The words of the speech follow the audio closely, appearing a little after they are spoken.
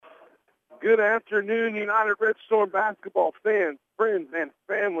Good afternoon, United Red Storm basketball fans, friends, and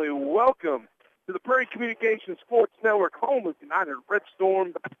family. Welcome to the Prairie Communications Sports Network, home of United Red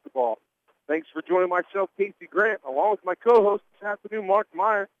Storm basketball. Thanks for joining myself, Casey Grant, along with my co-host this afternoon, Mark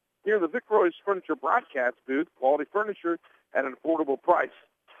Meyer, here in the Vic Royce Furniture broadcast booth, quality furniture at an affordable price.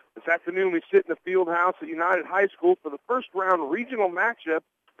 This afternoon, we sit in the field house at United High School for the first-round regional matchup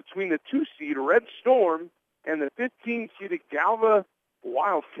between the 2-seed Red Storm and the 15-seeded Galva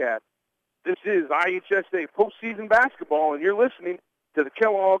Wildcats. This is IHSA postseason basketball, and you're listening to the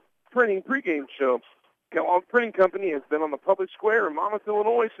Kellogg Printing pregame show. Kellogg Printing Company has been on the public square in Monmouth,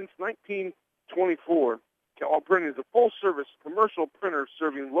 Illinois since 1924. Kellogg Printing is a full-service commercial printer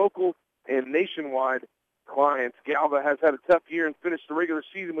serving local and nationwide clients. Galva has had a tough year and finished the regular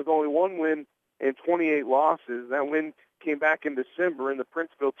season with only one win and 28 losses. That win came back in December in the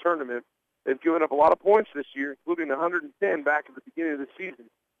Princeville tournament. They've given up a lot of points this year, including 110 back at the beginning of the season.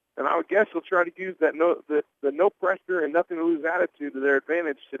 And I would guess they'll try to use that the no pressure and nothing to lose attitude to their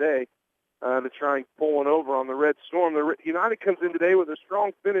advantage today to try and pull one over on the Red Storm. The United comes in today with a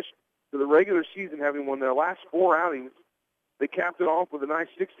strong finish to the regular season, having won their last 4 outings. They capped it off with a nice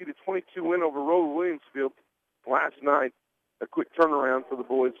 60-22 win over Roller Williamsfield last night. A quick turnaround for the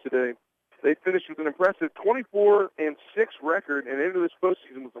boys today. They finished with an impressive 24-6 record and into this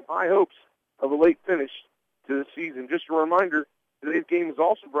postseason with some high hopes of a late finish to the season. Just a reminder, today's game is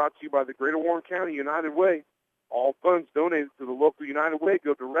also brought to you by the Greater Warren County United Way. All funds donated to the local United Way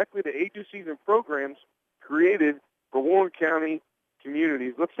go directly to agencies and programs created for Warren County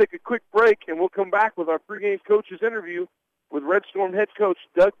communities. Let's take a quick break, and we'll come back with our pregame coaches interview with Red Storm head coach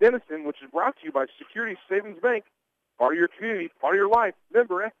Doug Dennison, which is brought to you by Security Savings Bank. Part of your community, part of your life.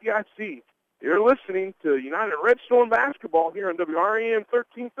 Member FDIC. You're listening to United Red Storm basketball here on WRAM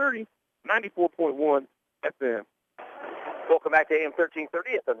 1330, 94.1 FM. Welcome back to AM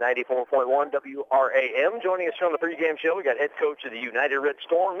 1330 at the 94.1 WRAM. Joining us here on the pregame show, we got head coach of the United Red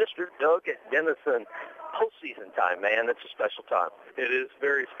Storm, Mr. Doug Dennison. Postseason time, man. It's a special time. It is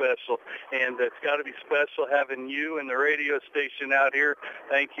very special, and it's got to be special having you and the radio station out here.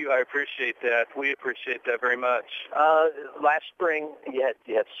 Thank you. I appreciate that. We appreciate that very much. Last spring, you had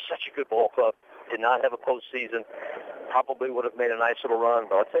such a good ball club. Did not have a postseason. Probably would have made a nice little run,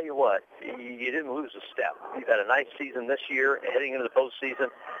 but I'll tell you what, you didn't lose a step. You've had a nice season this year, heading into the postseason.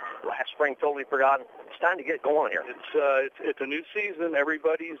 Last spring, totally forgotten. It's time to get going here. It's a new season.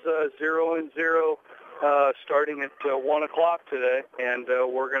 Everybody's 0-0. Starting at 1 o'clock today, and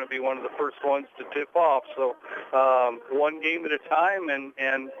we're going to be one of the first ones to tip off. So one game at a time,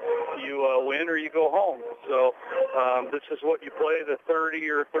 and you win or you go home. So this is what you play the 30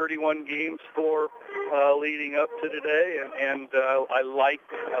 or 31 games for leading up to today, and I like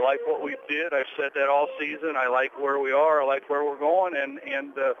what we did. I've said that all season. I like where we are. I like where we're going,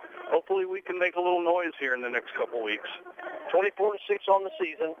 and hopefully we can make a little noise here in the next couple weeks. 24-6 on the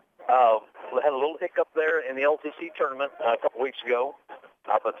season. We had a little hiccup there in the LTC tournament a couple weeks ago.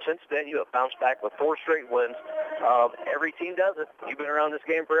 But since then, you have bounced back with 4 straight wins. Every team does it. You've been around this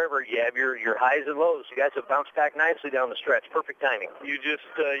game forever. You have your highs and lows. You guys have bounced back nicely down the stretch. Perfect timing. You just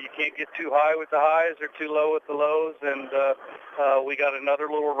you can't get too high with the highs or too low with the lows. And we got another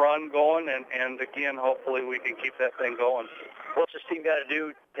little run going. And again, hopefully we can keep that thing going. What's this team got to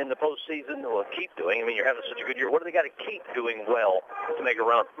do in the postseason or keep doing? I mean, you're having such a good year. What do they got to keep doing well to make a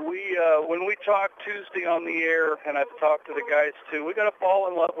run? When we talked Tuesday on the air, and I've talked to the guys too, we got to fall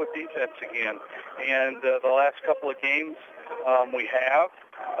in love with defense again. And the last couple of games we have,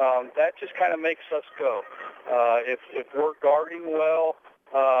 that just kind of makes us go. If we're guarding well,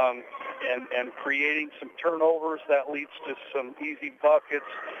 and creating some turnovers, that leads to some easy buckets,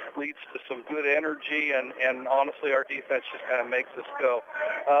 leads to some good energy, and honestly, our defense just kind of makes us go.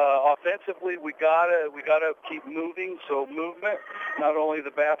 Offensively, we gotta keep moving. So movement, not only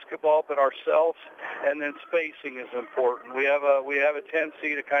the basketball but ourselves, and then spacing is important. We have a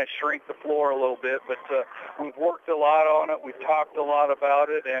tendency to kind of shrink the floor a little bit, but we've worked a lot on it. We've talked a lot about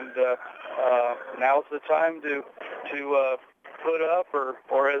it, and now's the time to put up,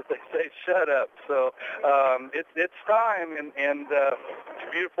 or as they say, shut up. So it's time, and it's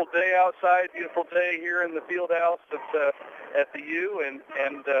a beautiful day outside, beautiful day here in the field house at the U,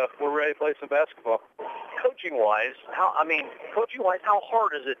 and we're ready to play some basketball. Coaching-wise, how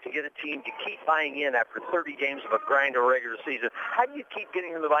hard is it to get a team to keep buying in after 30 games of a grind or regular season? How do you keep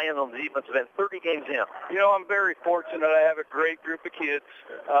getting them to buy in on the defensive end 30 games in? You know, I'm very fortunate. I have a great group of kids.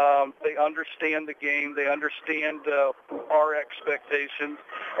 They understand the game. They understand our expectations.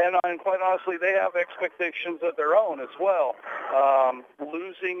 And quite honestly, they have expectations of their own as well.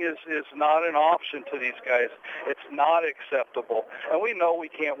 Losing is not an option to these guys. It's not acceptable, and we know we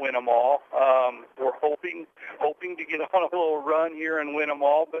can't win them all. We're hoping to get on a little run here and win them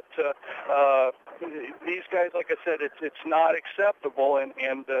all, but these guys, like I said, it's not acceptable,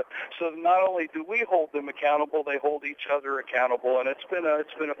 and so not only do we hold them accountable, they hold each other accountable, and it's been a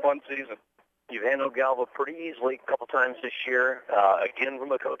fun season. You've handled Galva pretty easily a couple times this year. Again,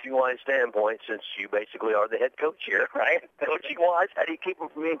 from a coaching-wise standpoint, since you basically are the head coach here, right? Coaching-wise, how do you keep them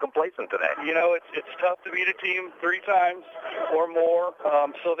from being complacent today? You know, it's tough to beat a team 3 times or more,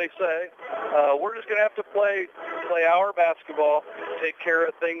 so they say. We're just going to have to play our basketball, take care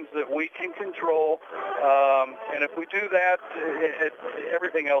of things that we can control, and if we do that,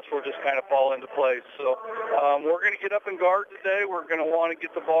 everything else will just kind of fall into place. So we're going to get up and guard today. We're going to want to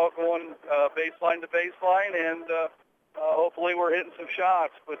get the ball going baseline to baseline, and hopefully we're hitting some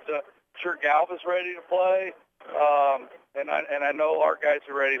shots. But sure, Galva's ready to play, and I know our guys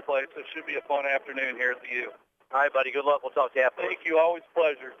are ready to play, so it should be a fun afternoon here at the U. All right, buddy. Good luck. We'll talk to you after. Thank you. Always a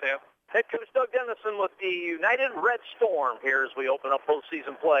pleasure, Tim. Head coach Doug Dennison with the United Red Storm here as we open up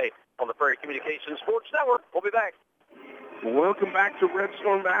postseason play on the Prairie Communications Sports Network. We'll be back. Welcome back to Red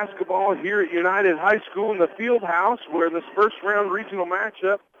Storm basketball here at United High School in the field house, where this first-round regional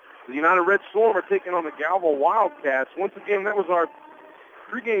matchup, the United Red Storm are taking on the Galva Wildcats. Once again, that was our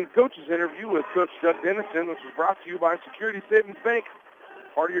pregame coaches interview with Coach Doug Dennison, which was brought to you by Security Savings Bank.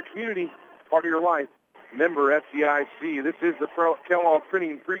 Part of your community, part of your life. Member FDIC. This is the Kellogg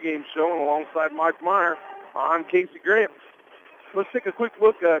Printing pregame show, and alongside Mike Meyer, I'm Casey Grant. Let's take a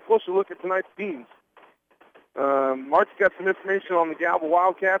closer look at tonight's teams. Mark's got some information on the Galva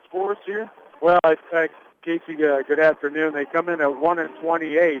Wildcats for us here. Well, Casey, good afternoon. They come in at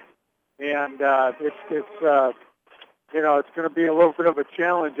 1-28, and it's going to be a little bit of a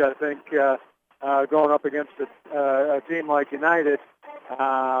challenge, I think, going up against a team like United,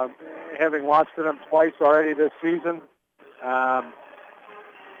 having lost to them twice already this season.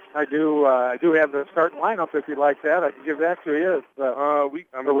 I do have the starting lineup if you'd like that. I can give that to you. We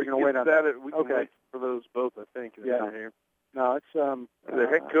can wait on that. We can okay. Wait for those both, I think. Yeah. Here. No, it's the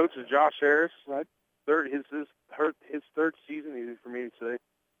head coach is Josh Harris. Right. His third season he did for me today,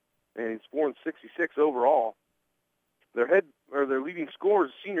 and he's scoring 66 overall. Their leading scorer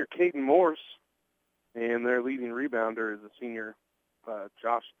is senior Caden Morse, and their leading rebounder is the senior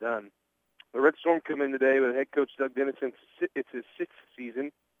Josh Dunn. The Red Storm come in today with head coach Doug Dennison. It's his 6th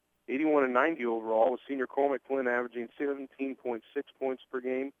season, 81-90 overall, with senior Cole McFlynn averaging 17.6 points per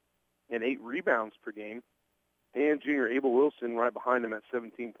game and 8 rebounds per game, and junior Abel Wilson right behind him at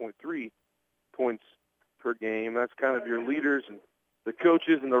 17.3 points per game. That's kind of your leaders and the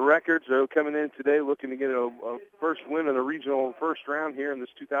coaches and the records are coming in today looking to get a first win in the regional first round here in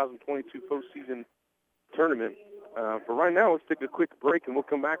this 2022 postseason tournament. For right now, let's take a quick break, and we'll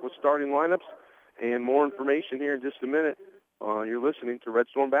come back with starting lineups and more information here in just a minute. You're listening to Red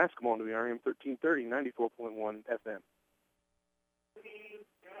Storm Basketball on WRM 1330, 94.1 FM.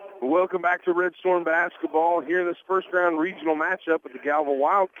 Welcome back to Red Storm Basketball here in this first-round regional matchup with the Galva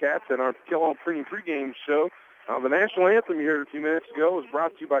Wildcats and our Kellogg Printing pregame show. The national anthem you heard a few minutes ago was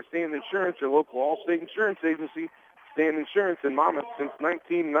brought to you by Stanton Insurance, your local all-state insurance agency. Stanton Insurance in Monmouth since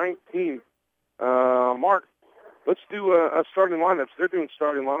 1919. Mark, let's do a starting lineups. They're doing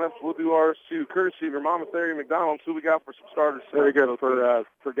starting lineups. We'll do ours too, courtesy of your Monmouth area McDonald's. Who we got for some starters? Very good. For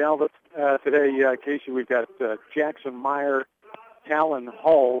Galva today, Casey, we've got Jackson Meyer, Talon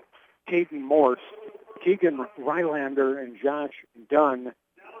Hull, Caden Morse, Keegan Rylander, and Josh Dunn.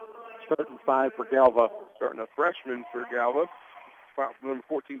 Starting 5 for Galva. Starting a freshman for Galva. Number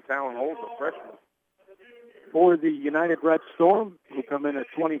 14, Talon Hull, a freshman. For the United Red Storm, who come in at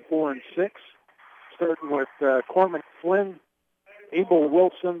 24-6, starting with Cormac Flynn, Abel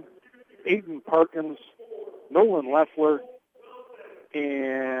Wilson, Aiden Parkins, Nolan Leffler,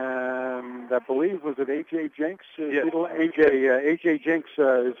 and I believe, was it A.J. Jenks? Yes. A.J. Jenks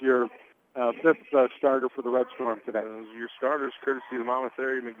is your 5th starter for the Red Storm today. Those are your starters, courtesy of the Monmouth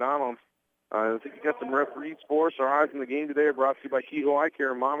area McDonald's. I think you got some referees for us. Our eyes in the game today are brought to you by Kehoe Eye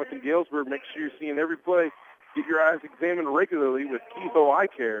Care in Monmouth and Galesburg. Make sure you're seeing every play. Get your eyes examined regularly with Kehoe Eye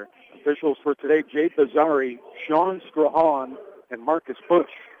Care. Officials for today, Jay Bazzari, Sean Strahan, and Marcus Bush.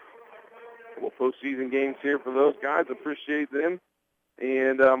 Well, postseason games here for those guys. Appreciate them.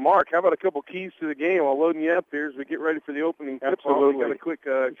 And, Mark, how about a couple keys to the game? I'll load you up here as we get ready for the opening tip-off. Absolutely. We got a quick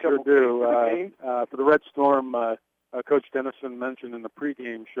Sure couple do. keys to the game. For the Red Storm, Coach Dennison mentioned in the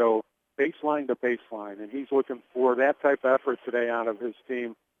pregame show, baseline to baseline, and he's looking for that type of effort today out of his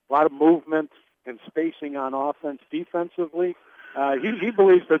team. A lot of movement and spacing on offense. Defensively, he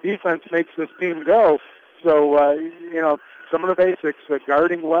believes the defense makes this team go. So, some of the basics,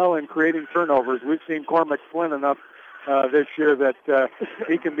 guarding well and creating turnovers. We've seen Cormac Flynn enough this year that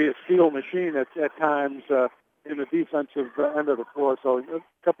he can be a steal machine at times in the defensive end of the floor. So a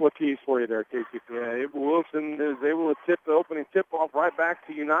couple of keys for you there, Casey. Yeah, Abel Wilson is able to tip the opening tip-off right back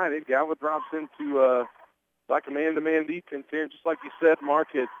to United. Galva drops into like a man-to-man defense here. Just like you said, Mark,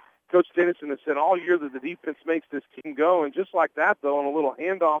 Coach Dennison has said all year that the defense makes this team go. And just like that, though, on a little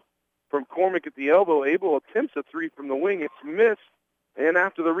handoff from Cormac at the elbow, Abel attempts a three from the wing. It's missed. And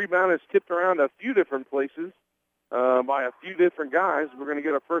after the rebound is tipped around a few different places by a few different guys, we're going to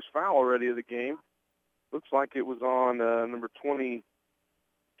get our first foul already of the game. Looks like it was on number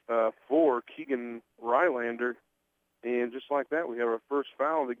 24, Keegan Rylander. And just like that, we have our first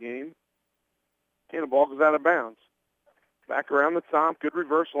foul of the game. And the ball goes out of bounds. Back around the top, good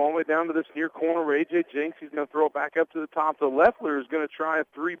reversal all the way down to this near corner where A.J. Jinks, he's going to throw it back up to the top. So Leffler is going to try a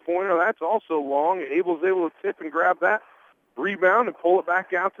three-pointer. That's also long. Abel's able to tip and grab that rebound and pull it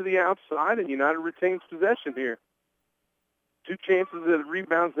back out to the outside, and United retains possession here. 2 chances at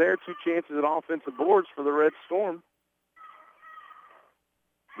rebounds there, 2 chances at offensive boards for the Red Storm.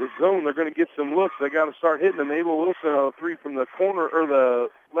 The zone, they're going to get some looks. They got to start hitting them. Abel Wilson, a three from the corner or the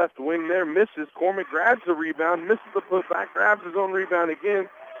left wing there, misses. Cormac grabs the rebound, misses the putback, grabs his own rebound again,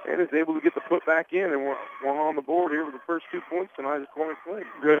 and is able to get the putback in. And we're on the board here with the first 2 points tonight is Cormac Flynn.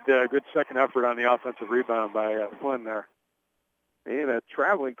 Good second effort on the offensive rebound by Flynn there. And a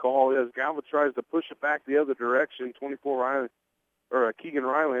traveling call as Galva tries to push it back the other direction. Keegan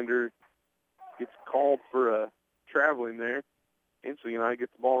Rylander gets called for traveling there. And so United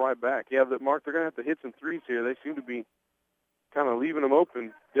gets the ball right back. Yeah, Mark, they're going to have to hit some threes here. They seem to be kind of leaving them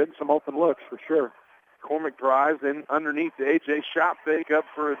open, getting some open looks for sure. Cormac drives in underneath the A.J. shot fake up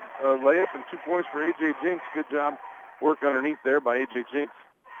for a layup and 2 points for A.J. Jinks. Good job work underneath there by A.J. Jinks.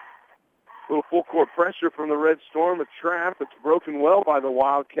 Little full court pressure from the Red Storm. A trap that's broken well by the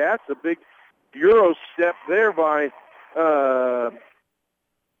Wildcats. A big Euro step there by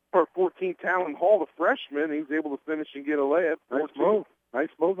for 14, Talon Hall, the freshman. He's able to finish and get a layup. Nice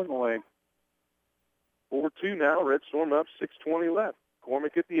move in the lane. 4-2 now. Red Storm up, 6:20 left.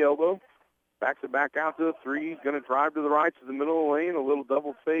 Cormac at the elbow. Backs it back out to the three. He's going to drive to the right to the middle of the lane. A little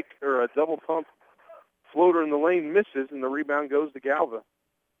double fake or a double pump floater in the lane misses, and the rebound goes to Galva.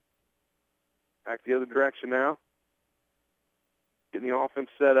 Back the other direction now. Getting the offense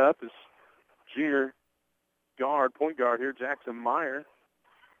set up is junior point guard here, Jackson Meyer.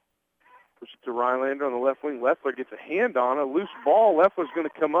 Push it to Rylander on the left wing. Leffler gets a hand on a loose ball. Leffler's going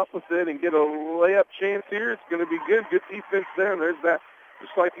to come up with it and get a layup chance here. It's going to be good. Good defense there. And there's that,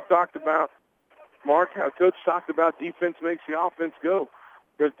 just like you talked about, Mark, how Coach talked about defense makes the offense go.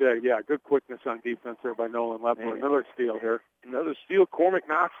 Good quickness on defense there by Nolan Leffler. Another steal here. Another steal. Cormac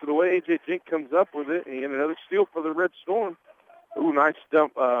knocks it away. A.J. Jink comes up with it, and another steal for the Red Storm. Ooh, nice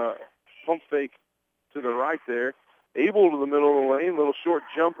pump fake to the right there. Abel to the middle of the lane, little short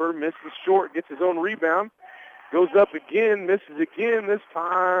jumper, misses short, gets his own rebound, goes up again, misses again. This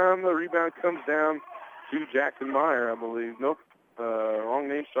time the rebound comes down to Jackson Meyer, I believe. Nope, wrong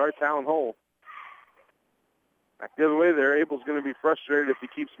name, sorry, Talon Hole. Back the other way there, Abel's going to be frustrated if he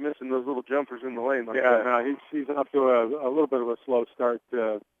keeps missing those little jumpers in the lane. He's up to a little bit of a slow start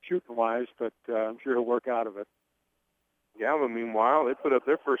shooting-wise, but I'm sure he'll work out of it. Galva, meanwhile, they put up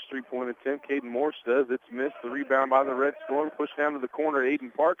their first three-point attempt. Caden Morse does. It's missed. The rebound by the Red Storm. Pushed down to the corner.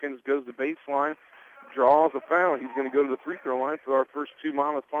 Aiden Parkins goes to baseline, draws a foul. He's going to go to the free-throw line for our first 2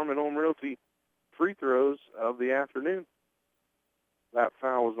 Monmouth Farm and Home Realty free throws of the afternoon. That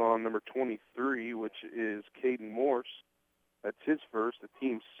foul was on number 23, which is Caden Morse. That's his first, the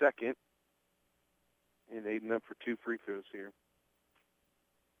team's second. And Aiden up for 2 free throws here.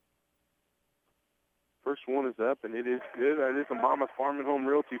 First one is up, and it is good. It is a Monmouth Farm and Home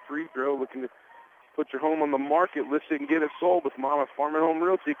Realty free throw. Looking to put your home on the market. List it and get it sold with Monmouth Farm and Home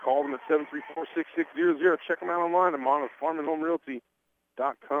Realty. Call them at 734-6600. Check them out online at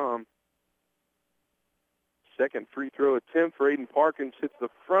monmouthfarmandhomerealty.com. Second free throw attempt for Aiden Parkins. Hits the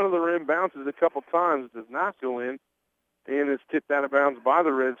front of the rim, bounces a couple times, does not go in, and is tipped out of bounds by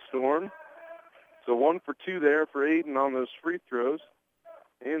the Red Storm. So 1 for 2 there for Aiden on those free throws.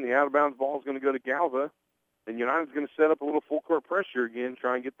 And the out-of-bounds ball is going to go to Galva. And United's going to set up a little full-court pressure again,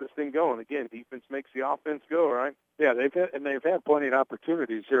 try and get this thing going. Again, defense makes the offense go, right? Yeah, they've had plenty of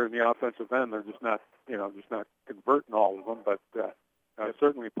opportunities here in the offensive end. They're just not converting all of them, but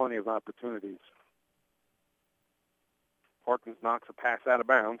certainly plenty of opportunities. Parkins knocks a pass out of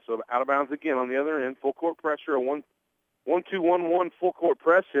bounds. So out of bounds again on the other end. Full-court pressure, a 1-2-1-1 full-court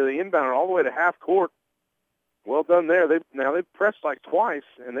press here. They inbound all the way to half court. Well done there. They've pressed like twice,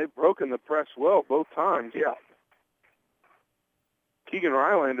 and they've broken the press well both times. Yeah. Keegan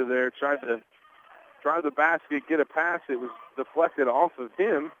Rylander there tried to drive the basket, get a pass. It was deflected off of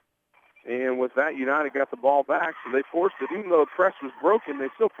him. And with that, United got the ball back, so they forced it. Even though the press was broken, they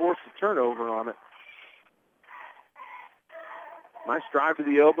still forced a turnover on it. Nice drive to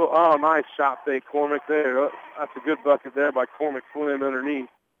the elbow. Oh, nice shot fake, Cormac there. Oh, that's a good bucket there by Cormac Flynn underneath.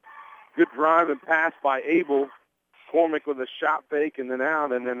 Good drive and pass by Abel. Cormac with a shot fake and then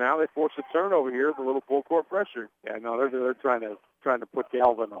out, and then now they force a turnover here with a little full court pressure. Yeah, no, they're trying to put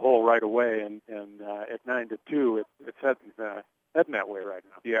Galva in the hole right away, and at 9-2, it's heading that way right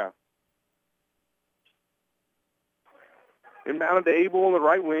now. Yeah. Inbound to Abel on the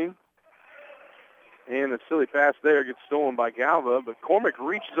right wing. And a silly pass there gets stolen by Galva, but Cormac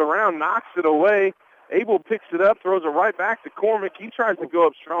reaches around, knocks it away. Abel picks it up, throws it right back to Cormac. He tries to go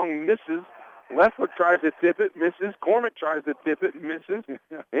up strong, misses. Left foot tries to tip it, misses. Cormac tries to tip it, misses.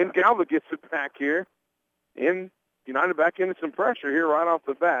 And Galva gets it back here. And United back into some pressure here right off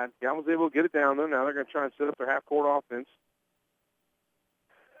the bat. Galva's able to get it down there. Now they're going to try and set up their half-court offense.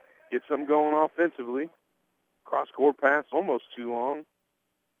 Get something going offensively. Cross-court pass, almost too long.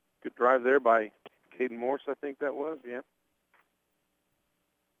 Good drive there by Caden Morse, I think that was, yeah.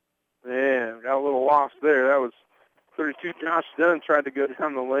 Man, got a little lost there. That was 32. Josh Dunn tried to go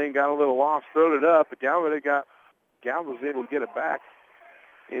down the lane, got a little lost, throwed it up, but Galva was able to get it back.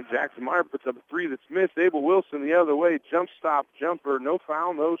 And Jackson Meyer puts up a three that's missed. Abel Wilson the other way, jump stop, jumper, no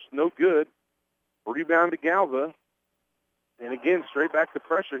foul, no good. Rebound to Galva. And again, straight back to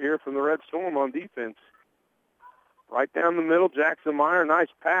pressure here from the Red Storm on defense. Right down the middle, Jackson Meyer, nice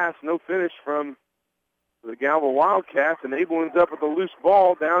pass, no finish from the Galva Wildcats, and Abel ends up with a loose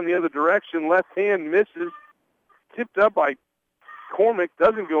ball down the other direction. Left hand misses. Tipped up by Cormac,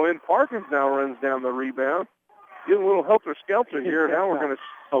 doesn't go in. Parkins now runs down the rebound. Getting a little helter-skelter here. Now we're going to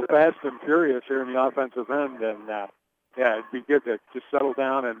so fast and furious here in the offensive end, and yeah, it'd be good to just settle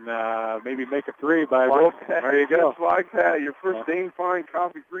down and maybe make a three by there you go. Just like that, your first Dane Fine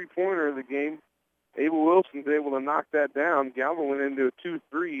Coffee three-pointer of the game. Abel Wilson's able to knock that down. Galva went into a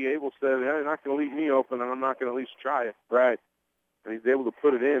 2-3. Abel said, hey, you're not going to leave me open, and I'm not going to at least try it. Right. And he's able to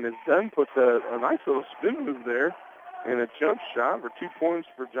put it in. And Dunn puts a nice little spin move there and a jump shot for 2 points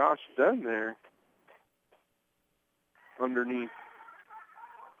for Josh Dunn there underneath.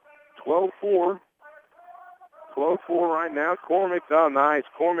 12-4. 12-4 right now. Cormac, oh, nice.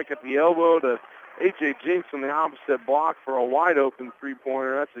 Cormac at the elbow to A.J. Jinks on the opposite block for a wide-open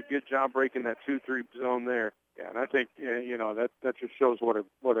three-pointer. That's a good job breaking that 2-3 zone there. Yeah, and I think, that just shows what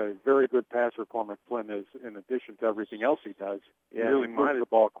a very good passer Cormac Flynn is in addition to everything else he does. Yeah, he really moves the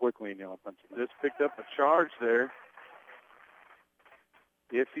ball quickly in the offense. Just picked up a charge there.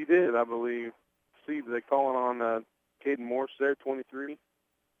 Yes, he did, I believe. See, they calling on Caden Morse there, 23. Is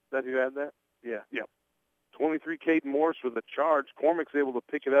that who had that? Yeah. Yep. 23, Caden Morse with a charge. Cormac's able to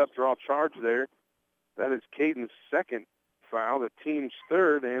pick it up, draw a charge there. That is Caden's second foul, the team's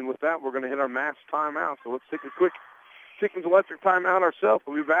third, and with that, we're going to hit our mass timeout. So let's take a quick Tickens Electric timeout ourselves.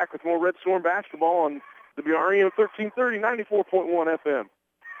 We'll be back with more Red Storm basketball on WREM 1330, 94.1 FM.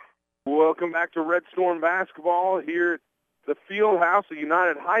 Welcome back to Red Storm basketball here at the field house of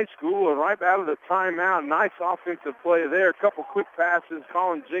United High School. And right out of the timeout, nice offensive play there. A couple quick passes.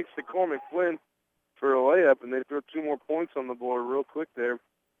 Colin Jinks to Cormac Flynn for a layup, and they throw 2 more points on the board real quick there.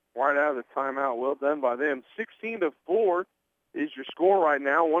 Right out of the timeout. Well done by them. 16-4 is your score right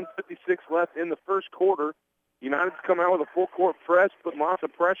now. 1:56 left in the first quarter. United's come out with a full-court press, put lots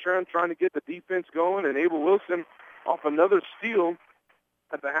of pressure on, trying to get the defense going, and Abel Wilson off another steal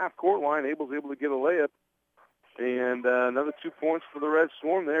at the half-court line. Abel's able to get a layup. And another 2 points for the Red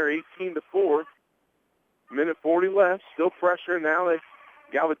Storm there, 18-4. Minute 40 left. Still pressure now.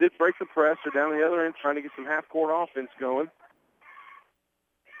 Galva did break the press. They're down the other end trying to get some half-court offense going.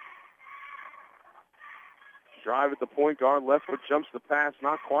 Drive at the point guard. Left foot jumps the pass.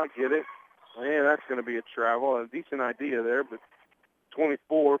 Not quite get it. Man, that's going to be a travel. A decent idea there, but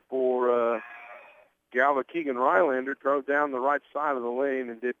 24 for Galva. Keegan Rylander drove down the right side of the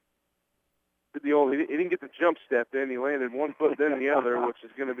lane and did the old, he didn't get the jump step in. He landed one foot then the other, which is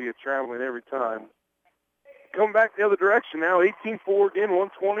going to be a traveling every time. Coming back the other direction now, 18-4 again,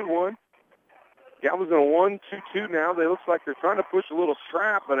 121. Galva's in a 1-2-2 now. They looks like they're trying to push a little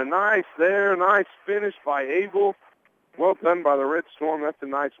strap, but a nice finish by Abel. Well done by the Red Storm. That's a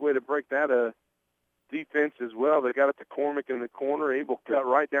nice way to break that defense as well. They got it to Cormac in the corner. Abel cut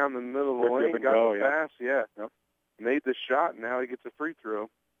right down the middle of the lane, got the pass, yeah. Yep. Made the shot, and now he gets a free throw.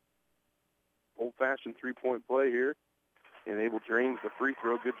 Old-fashioned three-point play here. And Abel drains the free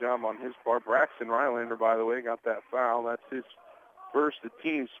throw. Good job on his part. Braxton Rylander, by the way, got that foul. That's his first, the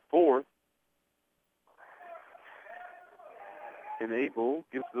team's fourth. And Abel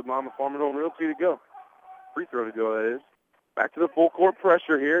gives the Mama Farm and Home Realty to go. Free throw to go, that is. Back to the full court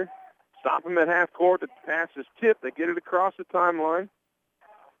pressure here. Stop him at half court. The pass is tipped. They get it across the timeline.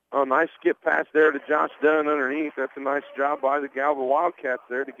 Oh, nice skip pass there to Josh Dunn underneath. That's a nice job by the Galva Wildcats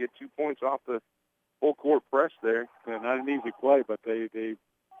there to get 2 points off the full court press there. Yeah, not an easy play, but they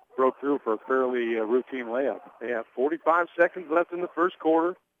broke through for a fairly routine layup. They have 45 seconds left in the first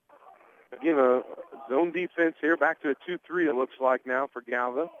quarter. Again, a zone defense here. Back to a 2-3 it looks like now for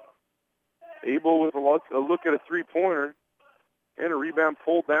Galva. Abel with a look at a three-pointer. And a rebound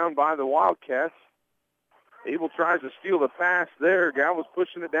pulled down by the Wildcats. Abel tries to steal the pass there. Galva's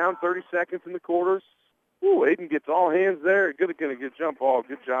pushing it down, 30 seconds in the quarters. Ooh, Aiden gets all hands there. Going to get jump ball.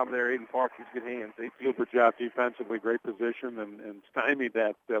 Good job there, Aiden Parkins. Good hands. Super job defensively. Great position and stymied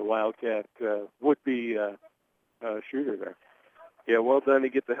that Wildcat would-be shooter there. Yeah, well done to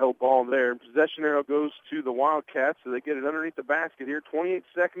get the help ball there. Possession arrow goes to the Wildcats, so they get it underneath the basket here. 28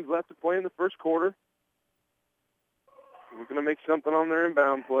 seconds left to play in the first quarter. We're going to make something on their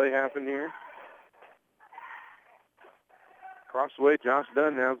inbound play happen here. Across the way, Josh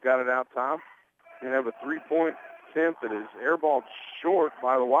Dunn now's got it out top. Going to have a three-point attempt that is airballed short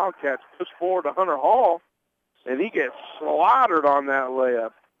by the Wildcats. Push forward to Hunter Hall, and he gets slaughtered on that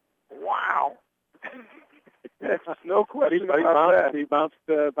layup. Wow. No question about that. He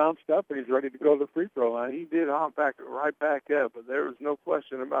bounced up, and he's ready to go to the free throw line. He did hop right back up, but there was no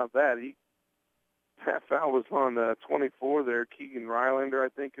question about that. That foul was on 24 there, Keegan Rylander, I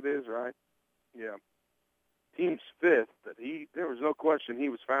think it is, right? Yeah. Team's fifth, but there was no question he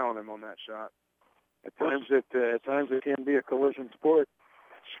was fouling him on that shot. At times it can be a collision sport.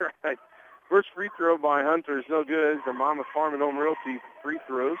 That's right. First free throw by Hunter is no good. The Mama Farm and Home Realty free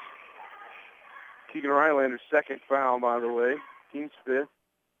throws. Keegan Rylander's second foul, by the way. Team's fifth.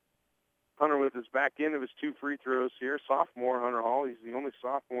 Hunter with his back end of his 2 free throws here. Sophomore, Hunter Hall. He's the only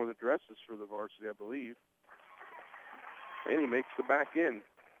sophomore that dresses for the varsity, I believe. And he makes the back end.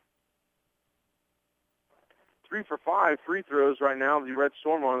 3 for 5 free throws right now. The Red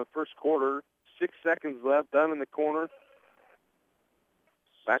Storm on the first quarter. 6 seconds left. Dunn in the corner.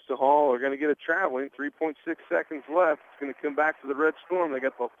 Back to Hall. They're going to get a traveling. 3.6 seconds left. It's going to come back to the Red Storm. They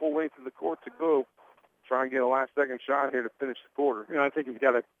got the full length of the court to go. Try and get a last-second shot here to finish the quarter. I think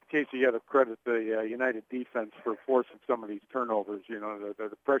Casey, you got to credit the United defense for forcing some of these turnovers.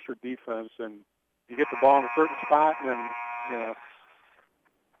 The pressure defense, and you get the ball in a certain spot, and then,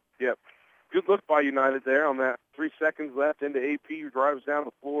 Yep. Good look by United there on that. 3 seconds left into AP, who drives down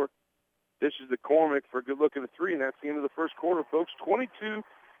the floor. Dishes to Cormick for a good look at a three, and that's the end of the first quarter, folks. 22-6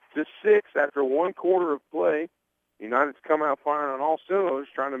 after 1 quarter of play. United's come out firing on all cylinders,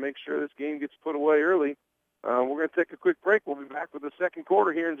 trying to make sure this game gets put away early. We're going to take a quick break. We'll be back with the second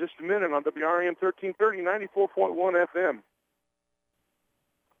quarter here in just a minute on WRAM 1330, 94.1 FM.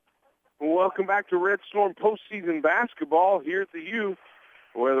 Welcome back to Red Storm postseason basketball here at the U,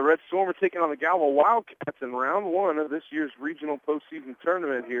 where the Red Storm are taking on the Galva Wildcats in round 1 of this year's regional postseason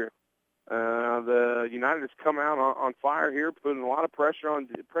tournament here. The United has come out on fire here, putting a lot of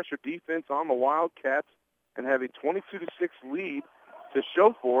pressure defense on the Wildcats, and have a 22-6 lead to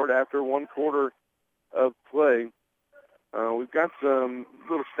show for it after 1 quarter of play. We've got some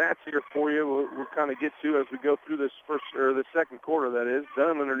little stats here for you we'll kind of get to as we go through the second quarter, that is.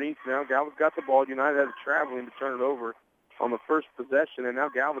 Dunn underneath now. Galva's got the ball. United had a traveling to turn it over on the first possession, and now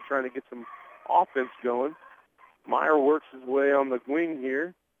Galva trying to get some offense going. Meyer works his way on the wing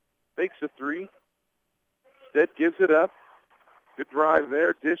here. Fakes a three. Stead gives it up. Good drive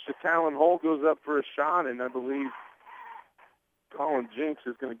there. Dish to Talon Hall, goes up for a shot, and I believe Colin Jinks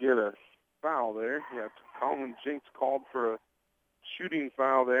is going to get a foul there. Yeah, Colin Jinks called for a shooting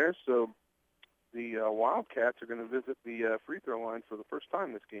foul there, so the Wildcats are going to visit the free throw line for the first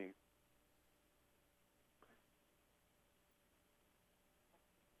time this game.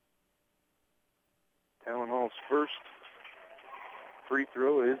 Talon Hall's first free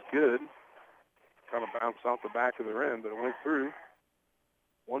throw is good. Kind of bounced off the back of the rim, but it went through.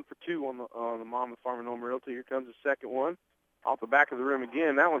 1 for 2 on the Mama Farm and Home Realty. Here comes the second one. Off the back of the rim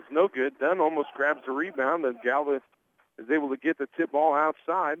again. That one's no good. Dunn almost grabs the rebound, and Galva is able to get the tip ball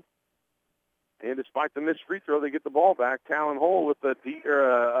outside. And despite the missed free throw, they get the ball back. Talon Hall with a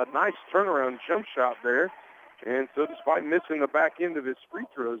nice turnaround jump shot there. And so despite missing the back end of his free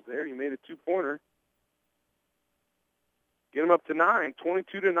throws there, he made a 2-pointer. Get him up to 9,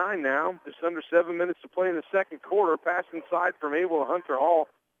 22-9 now. Just under 7 minutes to play in the second quarter. Pass inside from Abel to Hunter Hall.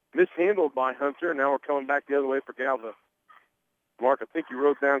 Mishandled by Hunter. Now we're coming back the other way for Galva. Mark, I think you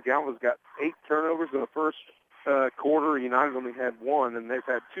wrote down Galva's got 8 turnovers in the first quarter, United only had one, and they've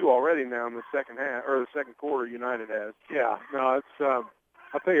had two already now in the second half, or the second quarter, United has. Yeah, no, it's,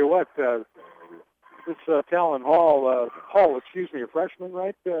 I'll tell you what, this Talon Hall, a freshman,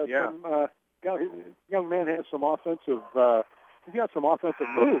 right? Yeah. Young man has some offensive, he's got some offensive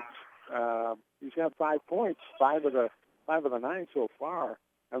moves. He's had 5 points, five of the 9 so far.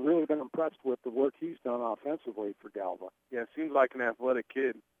 I've really been impressed with the work he's done offensively for Galva. Yeah, seems like an athletic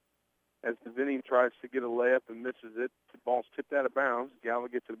kid. As Deviney tries to get a layup and misses it, the ball's tipped out of bounds. Galva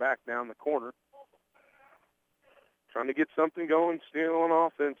gets it back down the corner. Trying to get something going, still on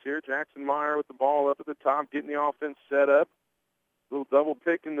offense here. Jackson Meyer with the ball up at the top, getting the offense set up. Little double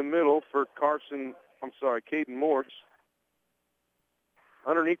pick in the middle for Caden Morse.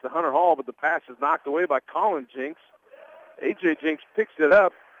 Underneath to Hunter Hall, but the pass is knocked away by Colin Jinks. A.J. Jinks picks it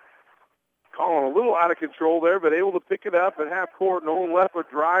up. Colin a little out of control there, but able to pick it up at half court. Nolan Leffler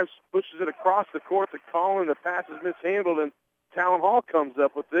drives, pushes it across the court to Colin. The pass is mishandled, and Talon Hall comes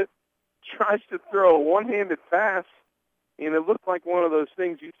up with it. Tries to throw a one-handed pass, and it looked like one of those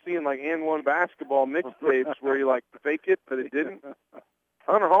things you'd see in like N1 basketball mixtapes where you like fake it, but it didn't.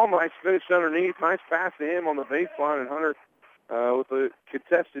 Hunter Hall, nice finish underneath. Nice pass to him on the baseline, and Hunter, with a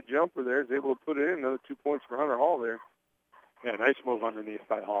contested jumper there, is able to put it in. Another 2 points for Hunter Hall there. Yeah, nice move underneath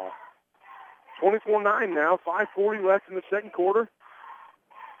by Hall. 24-9 now, 5:40 left in the second quarter.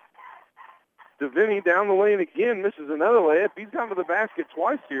 Deviney down the lane again, misses another layup. He's gone to the basket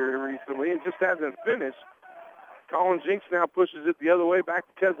twice here recently and just hasn't finished. Colin Jinks now pushes it the other way back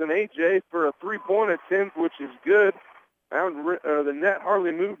to cousin A.J. for a three-point attempt, which is good. The net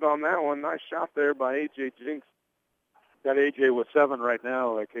hardly moved on that one. Nice shot there by A.J. Jinks. Got A.J. with 7 right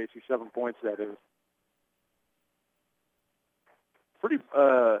now, Casey, 7 points that is. Pretty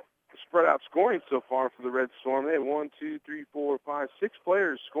spread out scoring so far for the Red Storm. They had 6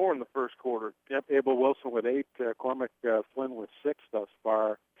 players score in the first quarter. Yep, Abel Wilson with 8, Cormac Flynn with 6 thus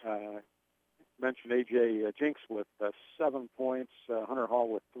far. Mentioned A.J. Jinks with 7 points, Hunter Hall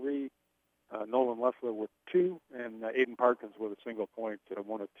with 3, Nolan Leffler with 2, and Aiden Parkins with a single point,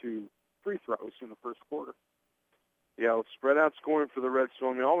 1 of 2 free throws in the first quarter. Yeah, well, spread out scoring for the Red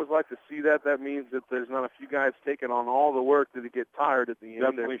Storm. You always like to see that. That means that there's not a few guys taking on all the work that they get tired at the end.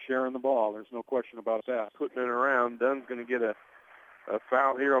 Definitely sharing the ball. There's no question about that. Putting it around. Dunn's going to get a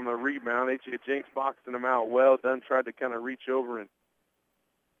foul here on the rebound. A.J. Jinks boxing him out well. Dunn tried to kind of reach over and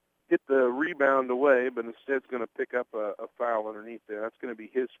get the rebound away, but instead is going to pick up a foul underneath there. That's going to be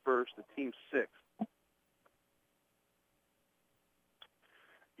his first, the team's 6th.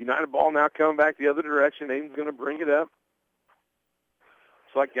 United ball now coming back the other direction. Aiden's going to bring it up.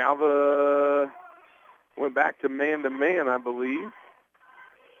 It's like Galva went back to man-to-man, I believe.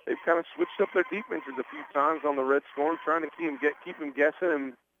 They've kind of switched up their defenses a few times on the Red Storm, trying to keep them guessing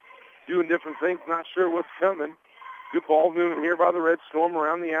and doing different things, not sure what's coming. Good ball movement here by the Red Storm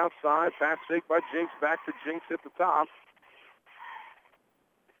around the outside. Pass fake by Jinks, back to Jinks at the top.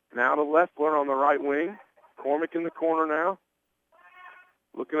 Now to Leffler on the right wing. Cormac in the corner now.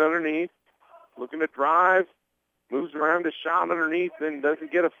 Looking underneath, looking to drive, moves around to shot underneath and doesn't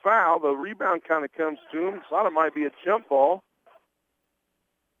get a foul. The rebound kind of comes to him. Thought it might be a jump ball.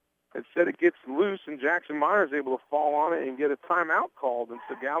 Instead it gets loose, and Jackson Meyer is able to fall on it and get a timeout called. And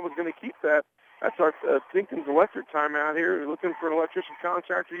so Galva's going to keep that. That's our Tinkins Electric timeout here. You're looking for an electrician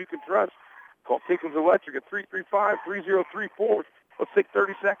contractor you can trust. Call Tinkins Electric at 335-3034. Let's take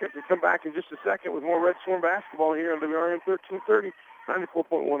 30 seconds and come back in just a second with more Red Storm basketball here on WRN 1330.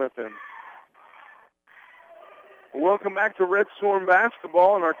 94.1 FM. Welcome back to Red Storm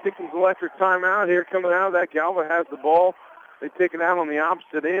basketball and our Tinkins Electric timeout here coming out of that. Galva has the ball. They take it out on the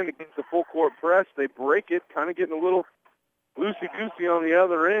opposite end against the full court press. They break it, kind of getting a little loosey-goosey on the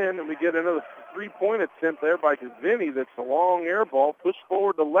other end, and we get another three-point attempt there by Deviney. That's a long air ball. Pushed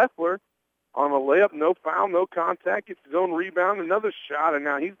forward to Leffler on a layup. No foul, no contact. Gets his own rebound. Another shot, and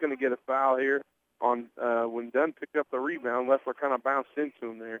now he's going to get a foul here. On when Dunn picked up the rebound, Leffler kind of bounced into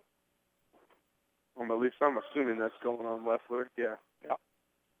him there. At least I'm assuming that's going on Leffler. Yeah.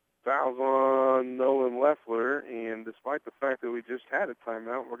 Fouls on Nolan Leffler, and despite the fact that we just had a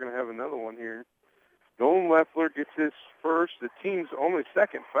timeout, we're going to have another one here. Nolan Leffler gets his first, the team's only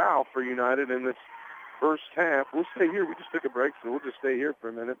second foul for United in this first half. We'll stay here. We just took a break, so we'll just stay here for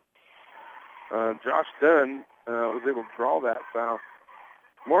a minute. Josh Dunn was able to draw that foul.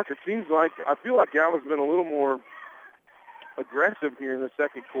 Mark, it seems like, I feel like Galva's been a little more aggressive here in the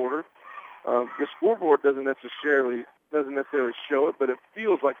second quarter. The scoreboard doesn't necessarily show it, but it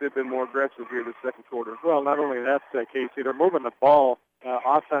feels like they've been more aggressive here in the second quarter. Well, not only that, Casey, they're moving the ball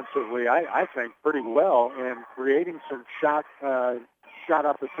offensively, I think, pretty well and creating some shot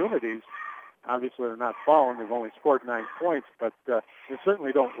opportunities. obviously they're not falling. They've only scored 9 points, but they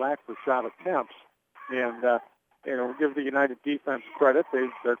certainly don't lack for shot attempts. And, we'll give the United defense credit.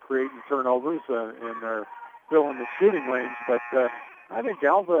 They're creating turnovers and they're filling the shooting lanes. But I think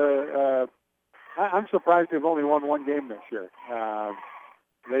Galva, I'm surprised they've only won 1 game this year.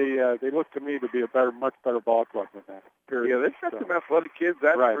 They look to me to be a much better ball club than that. Yeah, they've got some athletic kids,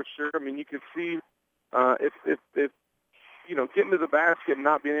 that's right. for sure. I mean, you can see if getting to the basket and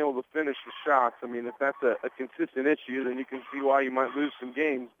not being able to finish the shots, I mean, if that's a consistent issue, then you can see why you might lose some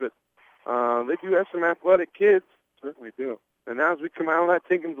games. But they do have some athletic kids. Certainly do. And now as we come out of that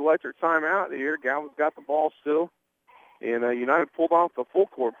Tinkins Electric timeout here, Galva's got the ball still. And United pulled off the full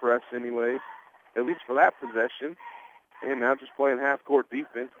court press anyway, at least for that possession. And now just playing half-court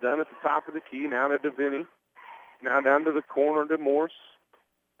defense. Done at the top of the key. Now to DeVinny. Now down to the corner to Morse.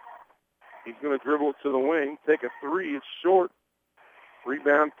 He's going to dribble it to the wing. Take a 3. It's short.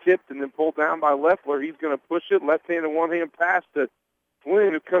 Rebound tipped and then pulled down by Leffler. He's going to push it. Left-handed one-hand pass to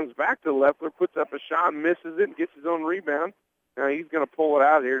Flynn, who comes back to Leffler, puts up a shot, misses it, and gets his own rebound. Now he's going to pull it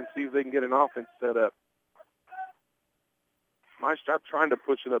out here and see if they can get an offense set up. Meister trying to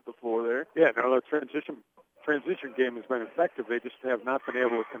push it up the floor there. Yeah, no, the transition game has been effective. They just have not been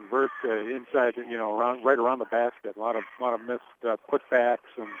able to convert inside, right around the basket. A lot of missed putbacks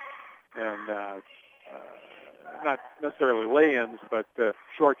and not necessarily lay-ins, but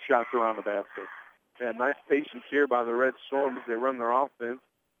short shots around the basket. Yeah, nice patience here by the Red Storm as they run their offense.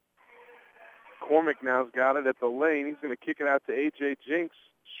 Cormick now's got it at the lane. He's going to kick it out to A.J. Jinks,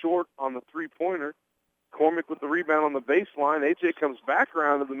 short on the three-pointer. Cormick with the rebound on the baseline. A.J. comes back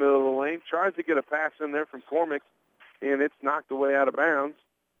around to the middle of the lane, tries to get a pass in there from Cormick, and it's knocked away out of bounds.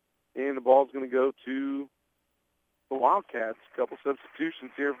 And the ball's going to go to the Wildcats. A couple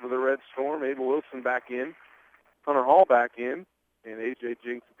substitutions here for the Red Storm. Abel Wilson back in. Hunter Hall back in. And A.J.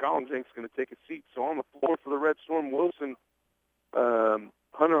 Jinks and Colin Jinks going to take a seat. So on the floor for the Red Storm, Wilson,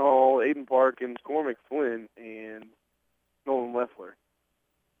 Hunter Hall, Aiden Parkins, Cormick Flynn, and Nolan Leffler.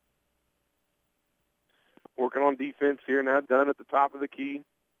 Working on defense here now, done at the top of the key.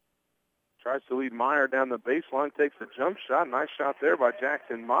 Tries to lead Meyer down the baseline, takes a jump shot. Nice shot there by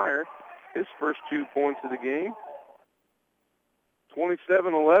Jackson Meyer. His first 2 points of the game.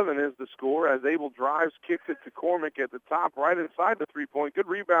 27-11 is the score as Abel drives, kicks it to Cormick at the top, right inside the three-point. Good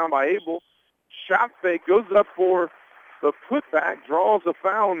rebound by Abel. Shot fake, goes up for the putback, draws a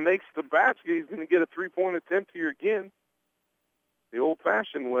foul, and makes the basket. He's going to get a three-point attempt here again, the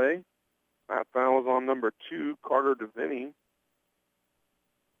old-fashioned way. That foul is on number 2, Carter DeVinny.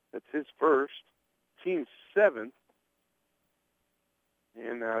 That's his first, team 7th.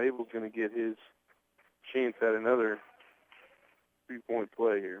 And now Abel's going to get his chance at another three-point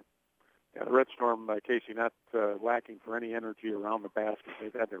play here. Yeah, the Red Storm, Casey, not lacking for any energy around the basket.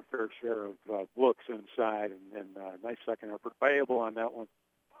 They've had their fair share of looks inside, and nice second effort by Abel on that one.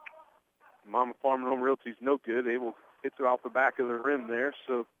 Mama Farm and Home Realty's no good. Abel hits it off the back of the rim there,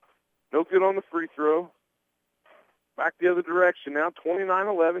 so no good on the free throw. Back the other direction now,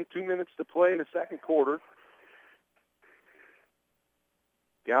 29-11, 2 minutes to play in the second quarter.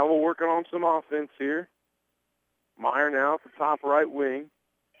 Gallo working on some offense here. Meyer now at the top right wing.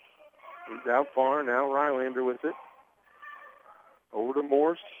 He's out far. Now Rylander with it. Over to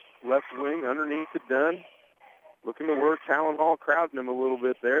Morse, left wing, underneath to Dunn. Looking to work. Talon Hall crowding him a little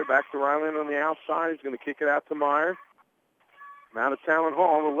bit there. Back to Rylander on the outside. He's going to kick it out to Meyer. Now to Talon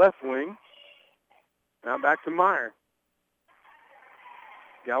Hall on the left wing. Now back to Meyer.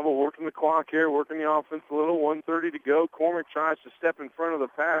 Galvo working the clock here, working the offense a little. 1:30 to go. Cormick tries to step in front of the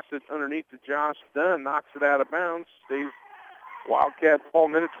pass. It's underneath to Josh Dunn. Knocks it out of bounds. Stays Wildcat ball.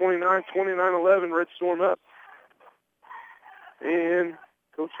 Minute 29, 29-11. Red Storm up. And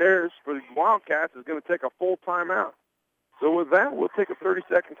Coach Harris for the Wildcats is going to take a full timeout. So with that, we'll take a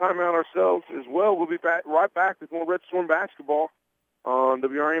 30-second timeout ourselves as well. We'll be right back with more Red Storm basketball on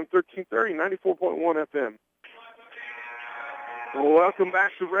WRAM 1330, 94.1 FM. Well, welcome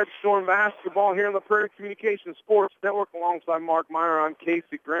back to Red Storm basketball here on the Prairie Communications Sports Network alongside Mark Meyer. I'm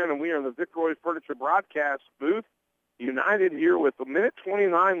Casey Grant, and we are in the Vicroy Furniture broadcast booth. United here with a minute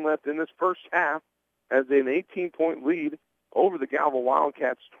 29 left in this first half as an 18-point lead over the Galva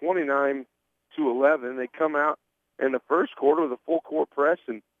Wildcats, 29-11. They come out in the first quarter with a full court press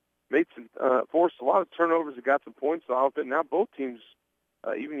and made some forced a lot of turnovers and got some points off it. Now both teams,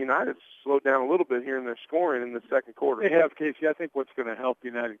 even United, slowed down a little bit here in their scoring in the second quarter. They have, Casey. I think what's going to help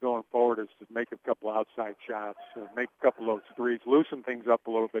United going forward is to make a couple outside shots, make a couple of those threes, loosen things up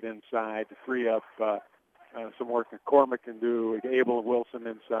a little bit inside to free up some work that Cormick can do, Abel and Wilson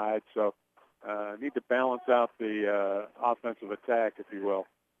inside. So need to balance out the offensive attack, if you will.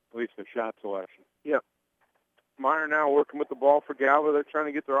 at least the shot selection. Yep. Meyer now working with the ball for Galva. They're trying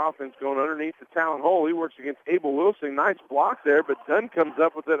to get their offense going underneath the talent hole. He works against Abel Wilson. Nice block there, but Dunn comes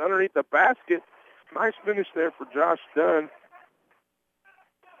up with it underneath the basket. Nice finish there for Josh Dunn.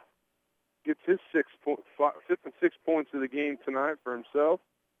 Gets his fifth and 6 points of the game tonight for himself.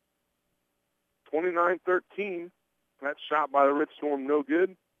 29-13. That shot by the Red Storm, no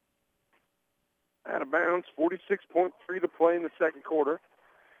good. Out of bounds, 46.3 to play in the second quarter.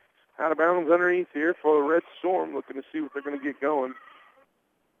 Out of bounds underneath here for the Red Storm, looking to see what they're going to get going.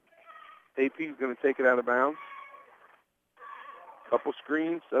 AP's going to take it out of bounds. Couple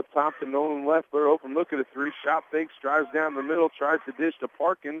screens up top to Nolan Leffler. Open look at a three. Shot fakes, drives down the middle, tries to dish to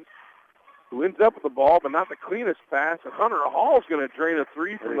Parkins, who ends up with the ball, but not the cleanest pass. And Hunter Hall's going to drain a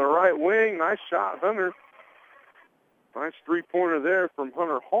three from the right wing. Nice shot, Hunter. Nice three-pointer there from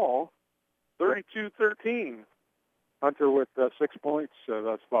Hunter Hall. 32-13. Hunter with 6 points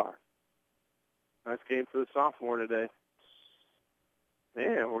thus far. Nice game for the sophomore today.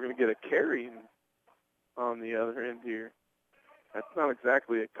 Man, we're going to get a carry on the other end here. That's not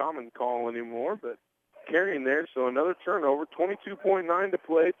exactly a common call anymore, but carrying there. So another turnover. 22.9 to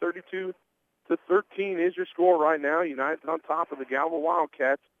play. 32-13 is your score right now. United's on top of the Galva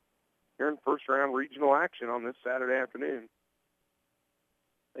Wildcats here in first-round regional action on this Saturday afternoon.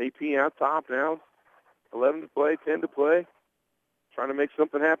 AP out top now. 11 to play, 10 to play. Trying to make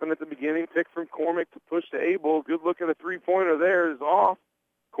something happen at the beginning. Pick from Cormick to push to Abel. Good look at a three-pointer there. Is off.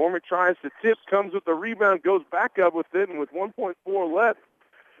 Cormick tries to tip, comes with the rebound, goes back up with it, and with 1.4 left,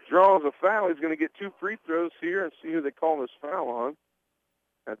 draws a foul. He's going to get 2 free throws here and see who they call this foul on.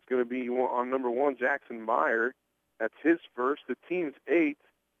 That's going to be on number 1, Jackson Meyer. That's his first. The team's 8th.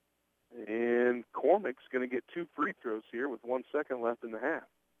 And Cormick's going to get 2 free throws here with 1 second left in the half.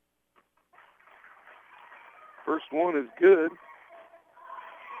 First one is good.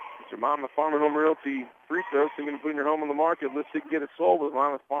 It's your Monmouth Farm and Home Realty free throw. So you're going to put your home on the market. Let's see, get it sold with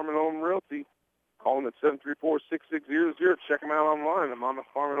Monmouth Farm and Home Realty. Call them at 734-6600. Check them out online at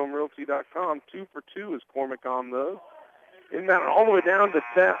MonmouthFarmandHomeRealty.com. 2 for 2 is Cormick on those. Inbound all the way down to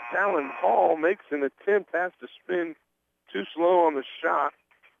Talon Hall. Makes an attempt, has to spin too slow on the shot.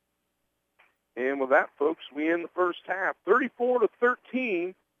 And with that, folks, we end the first half.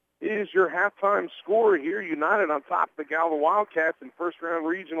 34-13 is your halftime score here. United on top of the Galva Wildcats in first-round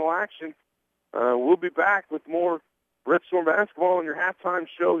regional action. We'll be back with more Red Storm basketball on your halftime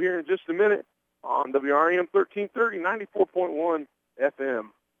show here in just a minute on WREM 1330, 94.1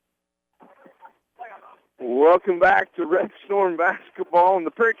 FM. Welcome back to Red Storm basketball on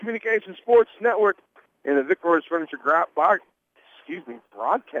the Prairie Communications Sports Network in the Vic Royce Furniture broadcast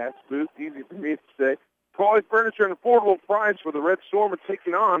booth. Easy for me to say. Quality furniture and affordable price for the Red Storm are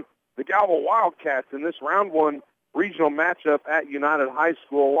taking on the Galva Wildcats in this round 1 regional matchup at United High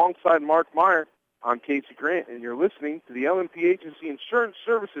School. Alongside Mark Meyer, I'm Casey Grant, and you're listening to the LMP Agency Insurance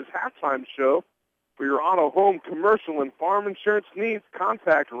Services halftime show. For your auto, home, commercial, and farm insurance needs,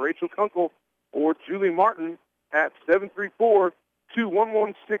 contact Rachel Kunkel or Julie Martin at 734-2116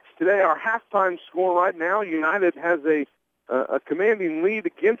 today. Our halftime score right now, United has a commanding lead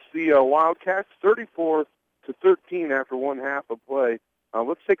against the Wildcats, 34-13 after one half of play.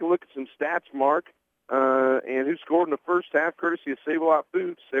 Let's take a look at some stats, Mark, and who scored in the first half, courtesy of Save-A-Lot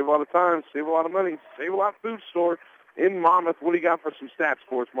Foods. Save a lot of time, save a lot of money. Save-A-Lot Food Store in Monmouth. What do you got for some stats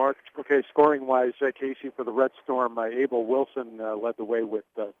for us, Mark? Okay, scoring-wise, Casey, for the Red Storm, Abel Wilson led the way with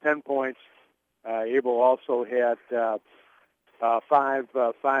 10 points. Abel also had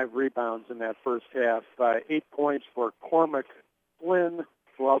five rebounds in that first half. 8 points for Cormac Flynn,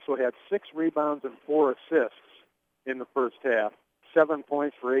 who also had 6 rebounds and 4 assists in the first half. 7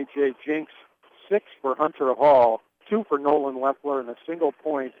 points for A.J. Jinks, 6 for Hunter Hall, 2 for Nolan Leffler, and a single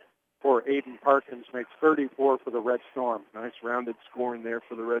point for Aiden Parkins. Makes 34 for the Red Storm. Nice rounded scoring there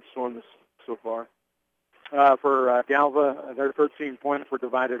for the Red Storm so far. For Galva, their 13 points were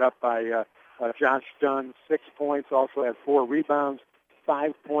divided up by Josh Dunn, 6 points, also had 4 rebounds,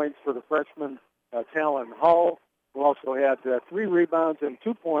 5 points for the freshman Talon Hall, who also had 3 rebounds and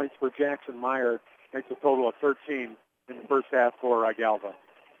 2 points for Jackson Meyer. Makes a total of 13 in the first half for Galva.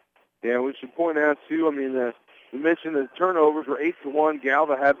 Yeah, we should point out, too, we mentioned the turnovers were 8-1.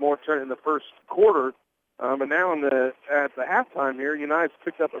 Galva had more turn in the first quarter, but now at the halftime here, United's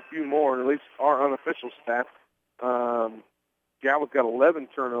picked up a few more, at least our unofficial stats. Galva's got 11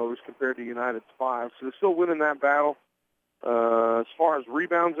 turnovers compared to United's 5, so they're still winning that battle. As far as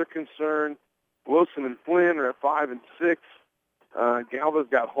rebounds are concerned, Wilson and Flynn are at 5 and 6. Galva's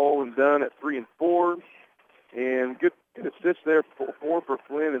got Hull and Dunn at 3 and 4, and good assists there, 4 for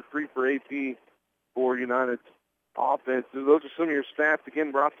Flynn and 3 for AP for United's offense. Those are some of your stats,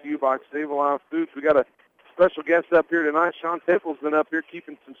 again, brought to you by Save-A-Lot Foods. We got a special guest up here tonight. Sean Temple's been up here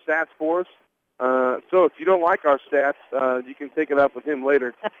keeping some stats for us. So if you don't like our stats, you can take it up with him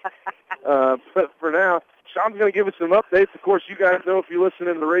later. But for now, Sean's going to give us some updates. Of course, you guys know if you listen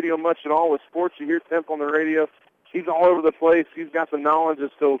to the radio much at all with sports, you hear Temple on the radio. He's all over the place. He's got the knowledge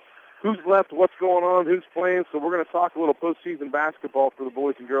as to who's left, what's going on, who's playing. So we're going to talk a little postseason basketball for the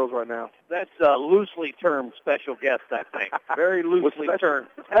boys and girls right now. That's a loosely termed special guest, I think. Very loosely termed.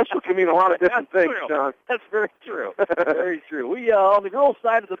 Special can mean a lot of different things, true. Sean. That's very true. Very true. We on the girls'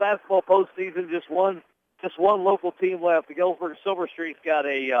 side of the basketball postseason, just one local team left. The Galesburg Silver Streak's got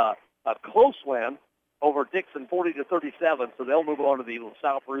a close win over Dixon, 40-37. So they'll move on to the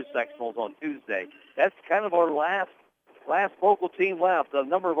South Peru sectionals on Tuesday. That's kind of our last local team left. A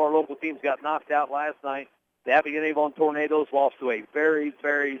number of our local teams got knocked out last night. The Abigail Avon Tornadoes lost to a very,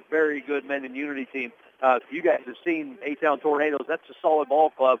 very, very good Mendon Unity team. You guys have seen A-Town Tornadoes. That's a solid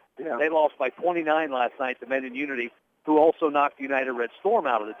ball club. Yeah. They lost by 29 last night to Mendon Unity, who also knocked United Red Storm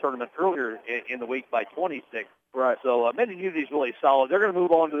out of the tournament earlier in the week by 26. Right. So Mendon Unity is really solid. They're going to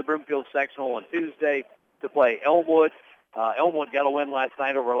move on to the Brimfield sectional on Tuesday to play Elmwood. Elmwood got a win last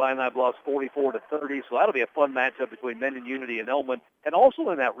night over Illini Bluffs, 44-30. So that'll be a fun matchup between Mendon Unity and Elmwood. And also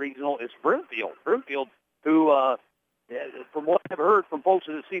in that regional is Brimfield. Brimfield, who, from what I've heard from folks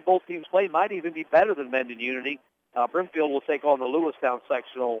that have seen both teams play, might even be better than Mendon Unity. Brimfield will take on the Lewistown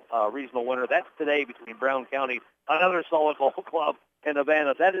sectional regional winner. That's today between Brown County, another solid ball club, and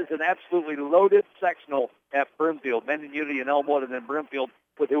Havana. That is an absolutely loaded sectional at Brimfield. Mendon Unity and Elmwood, and then Brimfield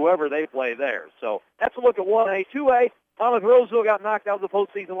with whoever they play there. So that's a look at 1A. 2A, Monmouth Roseville got knocked out of the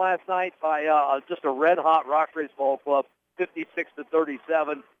postseason last night by just a red-hot Rockridge ball club,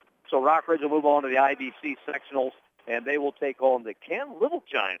 56-37. So Rockridge will move on to the IBC sectionals, and they will take on the Canton Little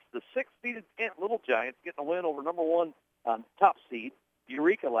Giants, the 6-seeded Canton Little Giants, getting a win over number one top seed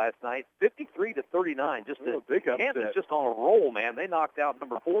Eureka last night, 53-39. Just a big upset. Canton's just on a roll, man. They knocked out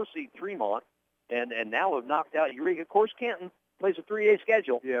number 4 seed Tremont, and now have knocked out Eureka. Of course, Canton plays a 3A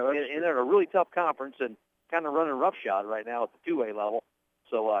schedule, and they're in a really tough conference and kind of running roughshod right now at the 2A level.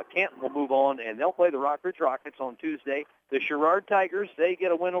 So Canton will move on, and they'll play the Rockridge Rockets on Tuesday. The Sherrard Tigers, they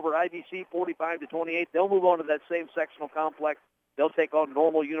get a win over IBC, 45-28. They'll move on to that same sectional complex. They'll take on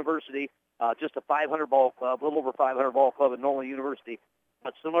Normal University, just a 500 ball club, a little over 500 ball club at Normal University.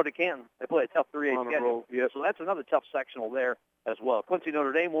 But similar to Canton, they play a tough 3A schedule. So that's another tough sectional there as well. Quincy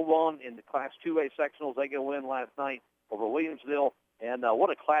Notre Dame move on in the Class 2A sectionals. They get a win last night over Williamsville. And what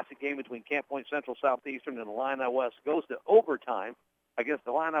a classic game between Camp Point Central Southeastern and Illini West. Goes to overtime against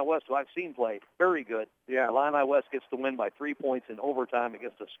Illini West, who I've seen play very good. Yeah. Illini West gets the win by 3 points in overtime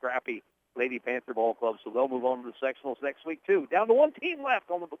against a scrappy Lady Panther ball club. So they'll move on to the sectionals next week, too. Down to one team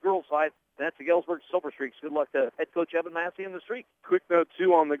left on the girls' side, and that's the Galesburg Silver Streaks. Good luck to head coach Evan Massey and the Streaks. Quick note,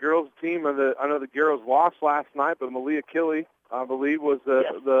 too, on the girls' team. I know the girls lost last night, but Malia Killey, I believe, was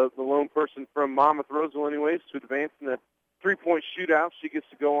the lone person from Monmouth Roseville, anyways, to advance in the three-point shootout. She gets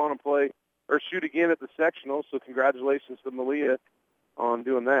to go on and play or shoot again at the sectional, so congratulations to Malia on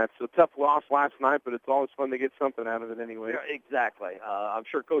doing that. So tough loss last night, but it's always fun to get something out of it anyway. Yeah, exactly. I'm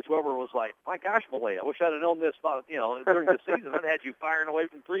sure Coach Weber was like, my gosh, Malia, I wish I'd have known this during the season. I'd had you firing away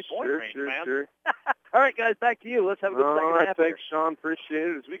from three-point range, man. Sure. All right, guys, back to you. Let's have a good second half. Thanks, Sean. Appreciate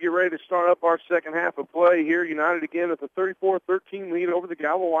it. As we get ready to start up our second half of play here, United again with a 34-13 lead over the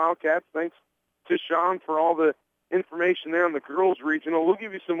Galva Wildcats. Thanks to Sean for all the information there on the girls regional. We'll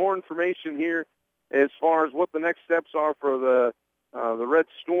give you some more information here as far as what the next steps are for the Red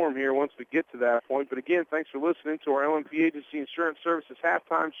Storm here once we get to that point. But again, thanks for listening to our LMP Agency Insurance Services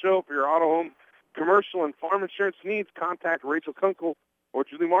halftime show. For your auto, home, commercial, and farm insurance needs, contact Rachel Kunkel or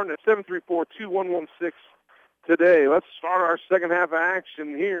Julie Martin at 734-2116 today. Let's start our second half of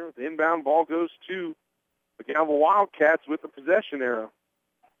action here. The inbound ball goes to the Galva Wildcats with the possession arrow.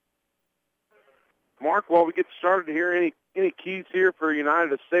 Mark, while we get started here, any keys here for United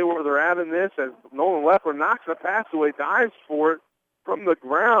to stay where they're at in this? As Nolan Leffler knocks the pass away, dives for it from the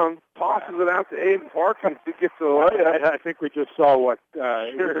ground, tosses it out to Aiden Parkins to get to the layup. I think we just saw what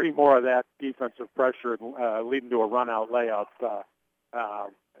see more of that defensive pressure leading to a run-out layup.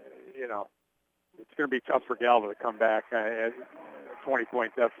 It's going to be tough for Galva to come back at a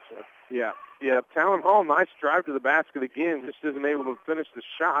 20-point deficit. Yeah. Talon Hall, nice drive to the basket again, just isn't able to finish the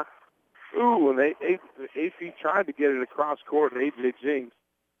shot. Ooh, and AC tried to get it across court, and A.J. Jinks.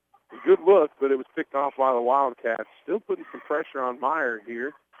 A good look, but it was picked off by the Wildcats. Still putting some pressure on Meyer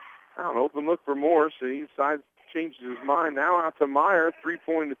here. Open look for Morris, so he decides to change his mind. Now out to Meyer,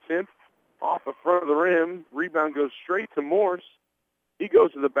 three-point attempt off the front of the rim. Rebound goes straight to Morris. He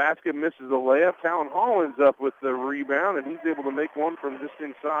goes to the basket, misses the layup. Talon Hall ends up with the rebound, and he's able to make one from just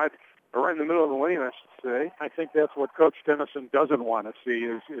inside, or right in the middle of the lane, I should say. I think that's what Coach Tennyson doesn't want to see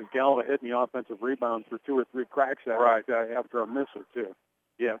is Galva hitting the offensive rebound for 2 or 3 cracks at Right. after a miss or two.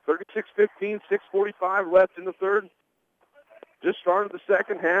 Yeah, 36-15, 6:45 left in the third. Just started the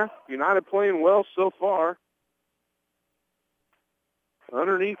second half. United playing well so far.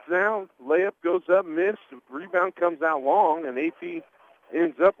 Underneath now, layup goes up, missed. Rebound comes out long, and AP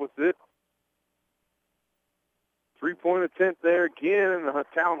ends up with it. 3-point attempt there again, and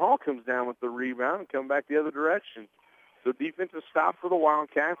Talon Hall comes down with the rebound and come back the other direction. So defensive stop for the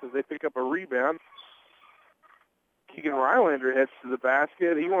Wildcats as they pick up a rebound. Keegan Rylander heads to the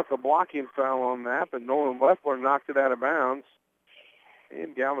basket. He wants a blocking foul on that, but Nolan Leffler knocked it out of bounds.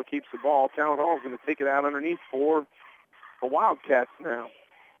 And Galva keeps the ball. Talon Hall is going to take it out underneath for the Wildcats now.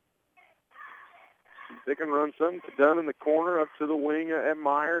 They can run something to Dunn in the corner up to the wing at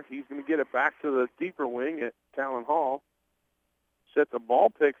Meyer. He's going to get it back to the deeper wing at Talon Hall. Sets a ball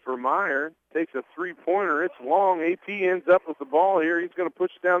pick for Meyer. Takes a three-pointer. It's long. AP ends up with the ball here. He's going to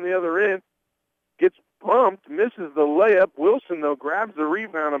push it down the other end. Gets bumped. Misses the layup. Wilson, though, grabs the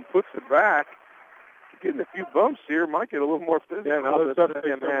rebound and puts it back. Getting a few bumps here. Might get a little more physical. Yeah, no, there's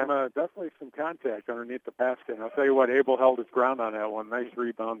definitely some contact underneath the basket. And I'll tell you what, Abel held his ground on that one. Nice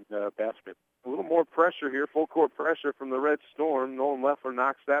rebound basket. A little more pressure here, full court pressure from the Red Storm. Nolan Leffler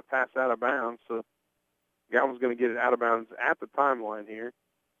knocks that pass out of bounds, so Galva's going to get it out of bounds at the timeline here.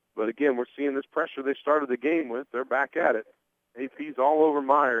 But again, we're seeing this pressure they started the game with. They're back at it. AP's all over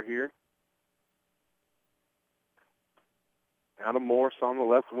Meyer here. Adam Morris on the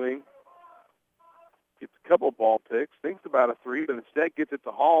left wing. Gets a couple ball picks, thinks about a three, but instead gets it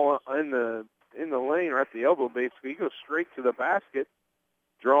to Hall in the lane or at the elbow, basically. He goes straight to the basket.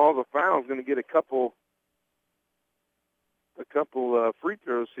 Draws a foul. Is going to get a couple free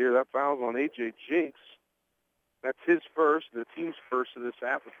throws here. That foul's on A.J. Jinks. That's his first, the team's first of this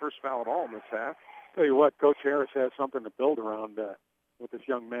half, the first foul at all in this half. Tell you what, Coach Harris has something to build around with this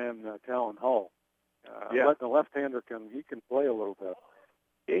young man, Talon Hall. The left-hander can play a little bit.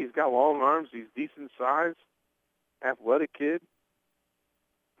 Yeah, he's got long arms. He's decent size, athletic kid.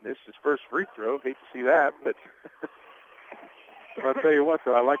 This is his first free throw. Hate to see that, but I'll tell you what,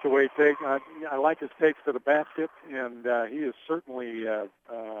 though, I like the way he takes. I like his takes to the basket, and he is certainly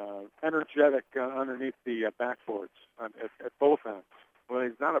energetic underneath the backboards at both ends. Well,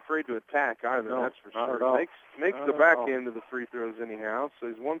 he's not afraid to attack either. No, that's for not sure. at all. Makes the back end of the free throws anyhow. So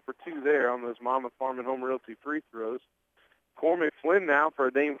he's 1 for 2 there on those Mama Farm and Home Realty free throws. Cormac Flynn now for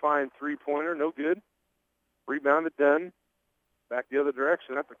a Dame Fine three-pointer. No good. Rebounded done. Back the other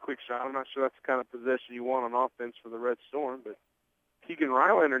direction. That's a quick shot. I'm not sure that's the kind of possession you want on offense for the Red Storm, but Keegan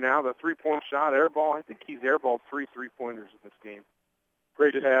Rylander now, the three-point shot, airball. I think he's airballed 3 3-pointers in this game.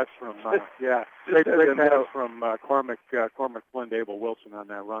 Great pass from great pass from Cormac Flynn to Abel Wilson on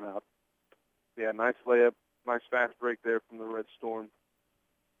that run out. Yeah, nice layup, nice fast break there from the Red Storm.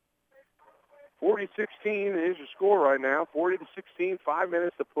 40-16 is your score right now. 40-16, 5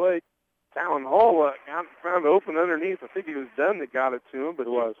 minutes to play. Talon Hall found open underneath. I think it was Dunn that got it to him, but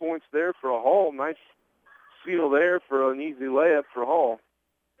 2 points there for a Hall. Nice steal there for an easy layup for Hall.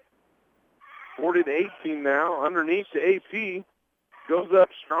 40-18 now. Underneath to AP. Goes up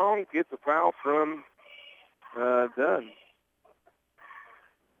strong, gets a foul from Dunn.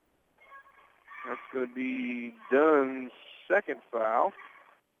 That's going to be Dunn's second foul.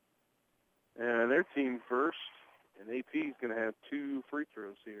 And their team first. And AP's going to have 2 free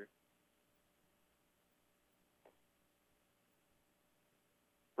throws here.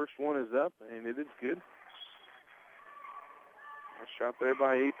 First one is up, and it is good. Nice shot there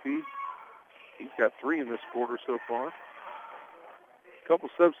by AP. He's got 3 in this quarter so far. Couple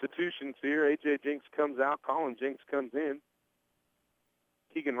substitutions here. A.J. Jinks comes out. Colin Jinks comes in.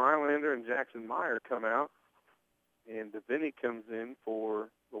 Keegan Rylander and Jackson Meyer come out. And DeVinny comes in for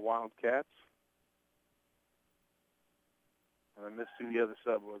the Wildcats. And I missed who the other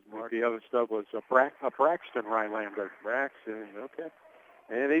sub was, Mark. The other sub was Braxton Rylander. Braxton, okay.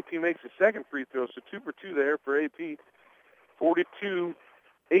 And AP makes a second free throw, so 2 for 2 there for AP. 42-18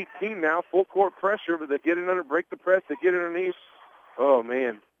 now, full court pressure, but they get it under, break the press, they get it underneath. Oh,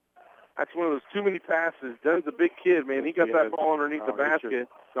 man. That's one of those too many passes. Dunn's a big kid, man. He got that ball underneath the basket.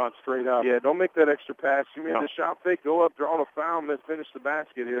 Gone straight up. Yeah, don't make that extra pass. You made the shot fake, go up, draw the foul, and then finish the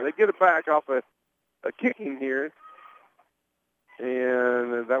basket here. They get it back off a kicking here.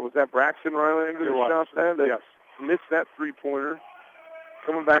 And that was Braxton Rylander who shot that. They missed that three-pointer.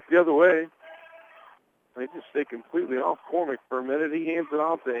 Coming back the other way. They just stay completely off Cormac for a minute. He hands it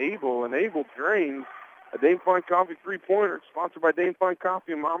off to Abel, and Abel drains A Dane Fine Coffee three-pointer, sponsored by Dane Fine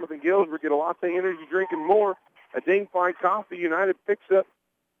Coffee and Monmouth and Galesburg. Get a latte, energy drink, and more. A Dane Fine Coffee. United picks up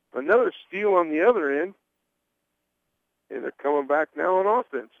another steal on the other end. And they're coming back now on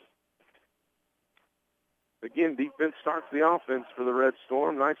offense. Again, defense starts the offense for the Red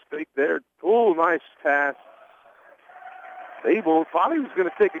Storm. Nice fake there. Oh, nice pass. Abel thought he was going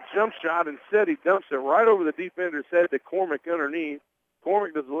to take a jump shot. Instead, he dumps it right over the defender's head to Cormack underneath.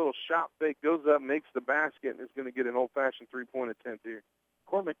 Cormack does a little shot fake, goes up, makes the basket, and is going to get an old-fashioned three-point attempt here.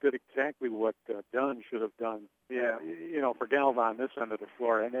 Cormack did exactly what Dunn should have done, for Galva on this end of the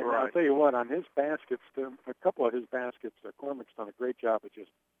floor. And right. I'll tell you what, on his baskets, a couple of his baskets, Cormack's done a great job of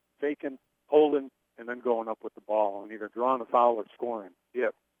just faking, holding, and then going up with the ball and either drawing a foul or scoring.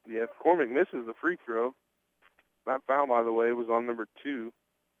 Yep. Cormack misses the free throw. That foul, by the way, was on number 2,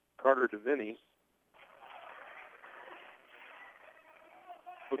 Carter DeVinny.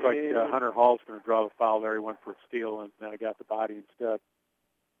 Looked like Hunter Hall's going to draw the foul there. He went for a steal and got the body instead.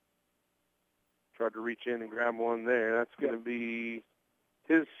 Tried to reach in and grab one there. That's going to be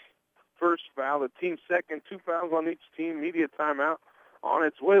his first foul, the team's second. 2 fouls on each team. Media timeout on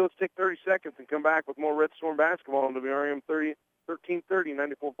its way. Let's take 30 seconds and come back with more Red Storm basketball on WRM 1330,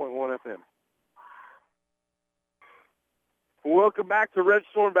 94.1 FM. Welcome back to Red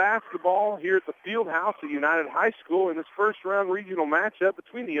Storm basketball here at the Field House at United High School in this first-round regional matchup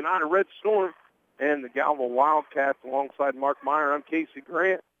between the United Red Storm and the Galva Wildcats alongside Mark Meyer. I'm Casey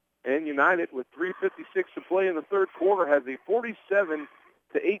Grant, and United, with 3:56 to play in the third quarter, has a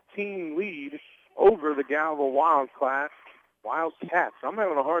 47-18 lead over the Galva Wildcats. I'm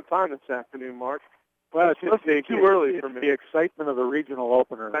having a hard time this afternoon, Mark. Well, it's too early for me. The excitement of the regional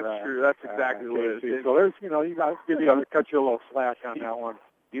opener. That's true. That's exactly what it is. So there's, you got to cut you a little slack on that one.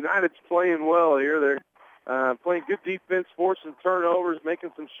 United's playing well here. They're playing good defense, forcing turnovers,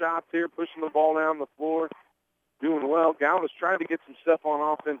 making some shots here, pushing the ball down the floor, doing well. Galva's trying to get some stuff on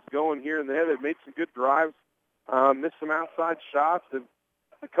offense going here and there. They've made some good drives, missed some outside shots.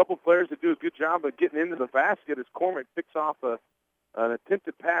 A couple players that do a good job of getting into the basket as Cormack picks off an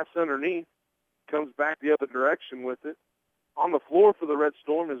attempted pass underneath. Comes back the other direction with it. On the floor for the Red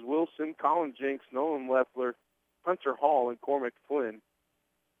Storm is Wilson, Colin Jenks, Nolan Leffler, Hunter Hall, and Cormac Flynn.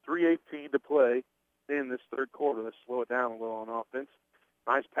 3:18 to play in this third quarter. Let's slow it down a little on offense.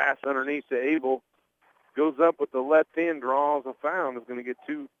 Nice pass underneath to Abel. Goes up with the left hand, draws a foul. Is going to get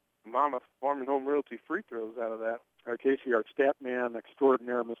 2 Monmouth Farm and Home Realty free throws out of that. Casey, our stat man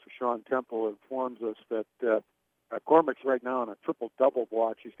extraordinaire, Mr. Sean Temple, informs us that Cormack's right now on a triple-double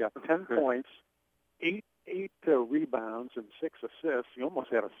watch. He's got 10 points, 8 rebounds, and 6 assists. He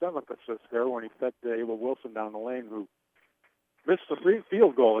almost had a 7th assist there when he fed Abel Wilson down the lane, who missed the free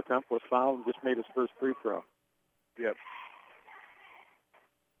field goal attempt, was fouled, and just made his first free throw. Yep.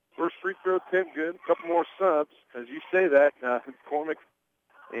 First free throw attempt, good. A couple more subs. As you say that, Cormack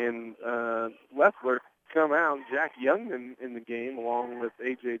and Leffler come out. Jack Youngman in the game along with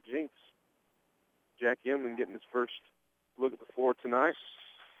A.J. Jinks. Jack Youngman getting his first look at the floor tonight.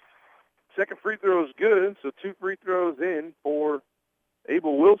 Second free throw is good, so 2 free throws in for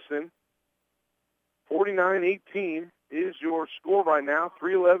Abel Wilson. 49-18 is your score right now.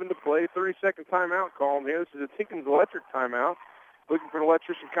 3:11 to play. 30-second timeout call here. This is a Tickens Electric timeout. Looking for an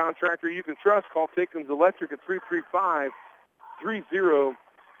electrician contractor you can trust. Call Tickens Electric at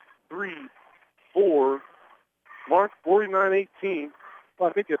 335-3034. Mark, 49-18. Well,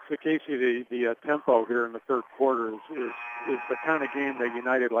 I think it's Casey. The tempo here in the third quarter is the kind of game that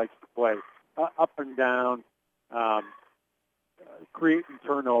United likes to play. Up and down, creating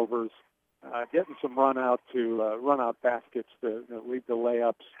turnovers, getting some run out baskets to lead the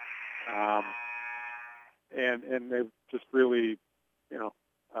layups, and they've just really,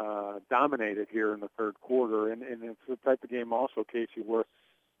 dominated here in the third quarter. And it's the type of game also, Casey, where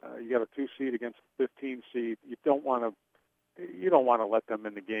you got a 2 seed against a 15 seed. You don't want to let them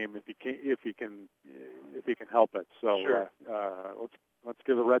in the game if you can help it. So sure. Let's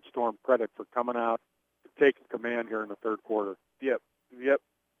give the Red Storm credit for coming out, taking command here in the third quarter. Yep.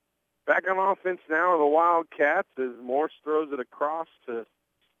 Back on offense now are the Wildcats as Morse throws it across to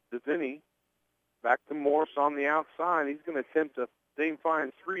Vinny. Back to Morse on the outside. He's going to attempt a Dane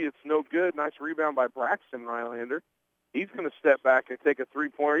Fine 3. It's no good. Nice rebound by Braxton Rylander. He's going to step back and take a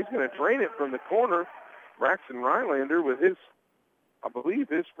three-pointer. He's going to drain it from the corner. Braxton Rylander with his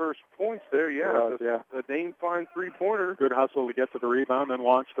first points there. The Dane Fine three-pointer. Good hustle to get to the rebound and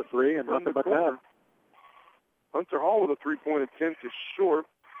launch the 3 and nothing but that. Hunter Hall with a three-point attempt is short.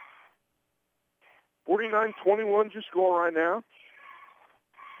 49-21 your score right now.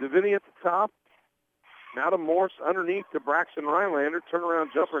 DeVinny at the top. Now to Morse underneath to Braxton Rhinelander.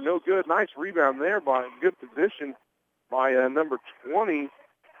 Turnaround jumper, no good. Nice rebound there by good position by number 20,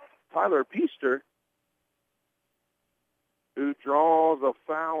 Tyler Peaster, who draws a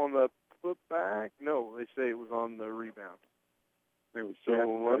foul on the putback. No, they say it was on the rebound. It was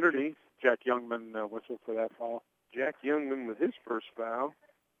so underneath. Jack Youngman whistled for that foul. Jack Youngman with his first foul.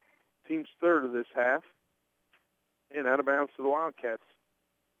 Team's third of this half. And out of bounds to the Wildcats.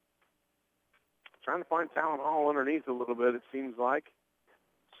 Trying to find Talon Hall underneath a little bit, it seems like.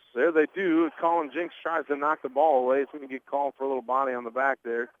 There they do. Colin Jinks tries to knock the ball away. It's going to get called for a little body on the back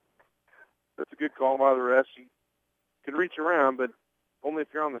there. That's a good call by the refs. You can reach around, but only if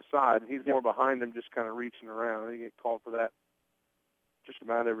you're on the side. He's more behind him, just kind of reaching around. You get called for that just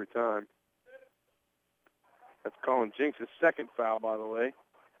about every time. That's Colin Jinks' second foul, by the way.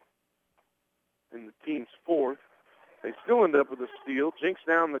 And the team's fourth. They still end up with a steal. Jinks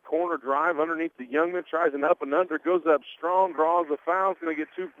down the corner, drive underneath the Youngman, tries an up and under, goes up strong, draws the foul. Is going to get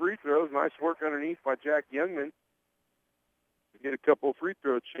 2 free throws. Nice work underneath by Jack Youngman. Get a couple of free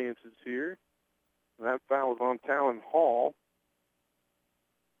throw chances here. And that foul is on Talon Hall.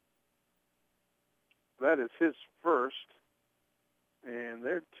 That is his first. And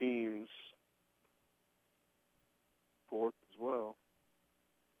their team's fourth as well.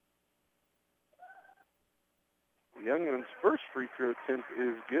 Youngman's first free throw attempt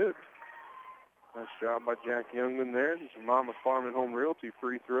is good. Nice job by Jack Youngman there. These are Mama Farm and Home Realty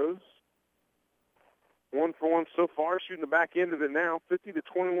free throws. 1 for 1 so far, shooting the back end of it now.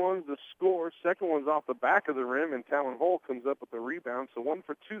 50-21 is the score. Second one's off the back of the rim, and Talon Hall comes up with the rebound. So 1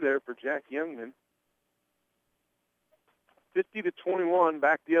 for 2 there for Jack Youngman. 50-21,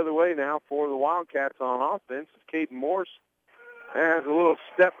 back the other way now for the Wildcats on offense. Caden Morse has a little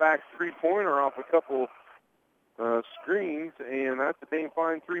step-back three-pointer off a couple screens, and that's a damn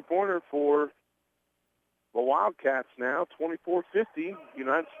fine three-pointer for the Wildcats now. 24-50.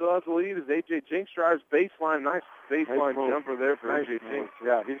 United still has the lead as A.J. Jinks drives baseline. Nice baseline jumper there for A.J. Jinks.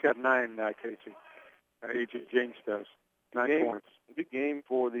 Yeah, he's got 9, Casey. A.J. Jinks does. 9 points. Good game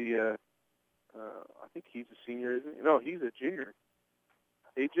for the, I think he's a senior, isn't he? No, he's a junior.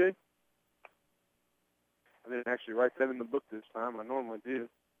 A.J.? I didn't actually write that in the book this time. I normally do.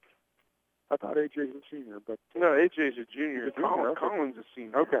 I thought A.J.'s a senior, but... No, A.J.'s a junior. Okay. Colin's a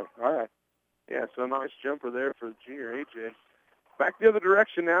senior. Okay, all right. Yeah, so nice jumper there for the junior A.J. Back the other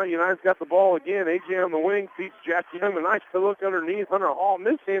direction now. United's got the ball again. A.J. on the wing, feeds Jack Young. A nice look underneath. Hunter Hall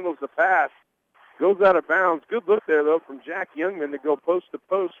mishandles the pass. Goes out of bounds. Good look there, though, from Jack Youngman to go post to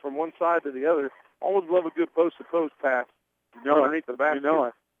post from one side to the other. Always love a good post-to-post pass. Underneath the basket. You know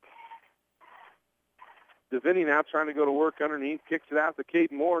it. Deviney now trying to go to work underneath, kicks it out to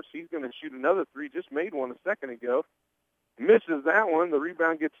Caden Morse. He's going to shoot another three. Just made one a second ago. Misses that one. The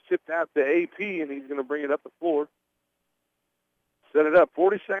rebound gets tipped out to AP, and he's going to bring it up the floor. Set it up.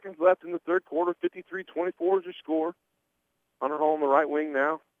 40 seconds left in the third quarter. 53-24 is your score. Hunter Hall on the right wing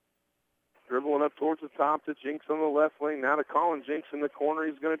now. Dribbling up towards the top to Jinks on the left wing. Now to Colin Jinks in the corner.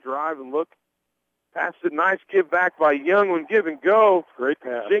 He's going to drive and look. Pass it, nice give back by Young when give and go. Great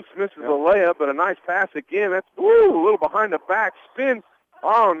pass. Jinks misses a layup, but a nice pass again. That's a little behind the back. Spin.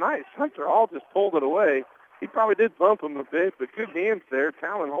 Oh, nice. Hunter Hall just pulled it away. He probably did bump him a bit, but good hands there.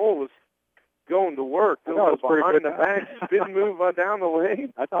 Talon Hall was going to work. I thought it was behind the back spin move down the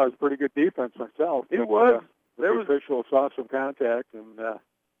lane. I thought it was pretty good defense myself. It was. There was official saw some contact and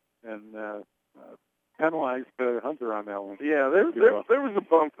penalized Hunter on that one. Yeah, there was a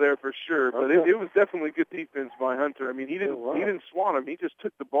bump there for sure, but it was definitely good defense by Hunter. I mean, he didn't swat him. He just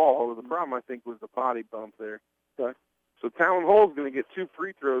took the ball. The problem, I think, was the body bump there. Okay. So Talon Hall's going to get 2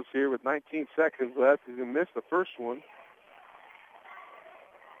 free throws here with 19 seconds left. He's going to miss the first one.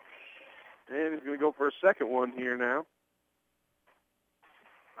 And he's going to go for a second one here now.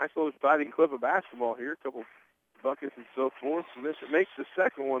 Nice little exciting clip of basketball here. A couple buckets and so forth. So this makes the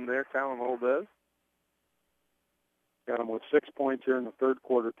second one there, Talon Hall does. Got him with 6 points here in the third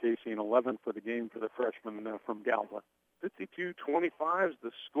quarter, Casey, and 11 for the game for the freshman from Galva. 52-25 is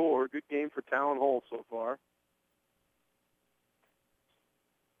the score. Good game for Talon Hall so far.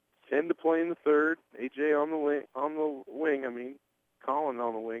 10 to play in the third. A.J. on the wing. Colin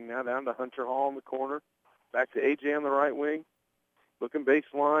on the wing. Now down to Hunter Hall in the corner. Back to A.J. on the right wing. Looking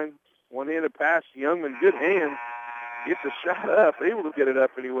baseline. One-handed pass. Youngman, good hands. Gets the shot up. Able to get it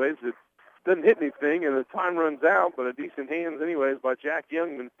up anyways. It doesn't hit anything, and the time runs out, but a decent hands anyways by Jack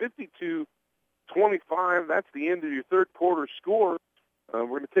Youngman. 52-25. That's the end of your third quarter score. We're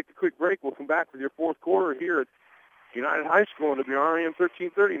going to take a quick break. We'll come back with your fourth quarter here at United High School on WRAM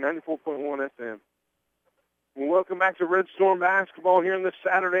 1330, 94.1 FM. Well, welcome back to Red Storm basketball here on this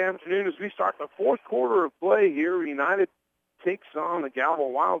Saturday afternoon as we start the fourth quarter of play here. United takes on the Galva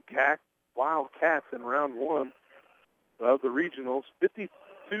Wildcats in round one of the regionals.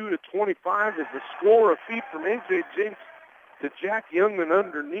 52-25 is the score. A feed from A.J. Jinks to Jack Youngman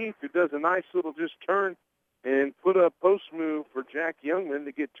underneath, who does a nice little just turn and put a post move for Jack Youngman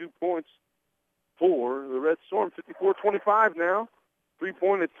to get 2 points for the Red Storm. 54-25 now.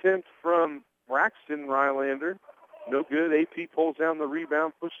 Three-point attempt from Braxton Rylander. No good. AP pulls down the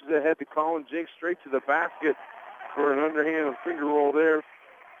rebound, pushes ahead to Colin Jinks straight to the basket for an underhand finger roll there.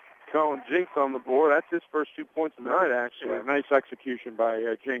 Colin Jinks on the board. That's his first 2 points of the night, actually. Yeah, nice execution by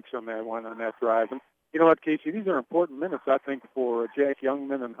Jinks on that one, on that drive. And you know what, Casey? These are important minutes, I think, for Jack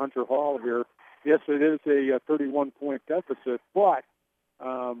Youngman and Hunter Hall here. Yes, it is a 31-point deficit, but,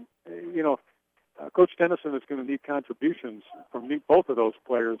 Coach Dennison is going to need contributions from both of those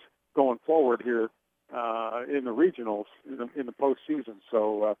players going forward here in the regionals, in the postseason.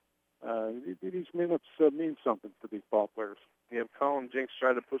 So these minutes mean something to these ball players. Yeah, Colin Jinks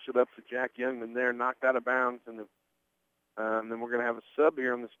tried to push it up to Jack Youngman there, knocked out of bounds, and then we're going to have a sub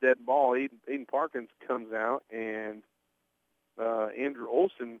here on this dead ball. Aiden Parkins comes out, and Andrew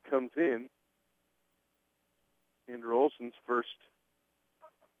Olson comes in. Andrew Olson's first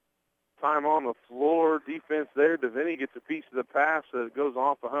time on the floor. Defense there. Devaney gets a piece of the pass that goes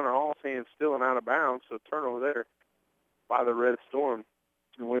off of Hunter Hall's hand, still and out of bounds. So turnover there by the Red Storm.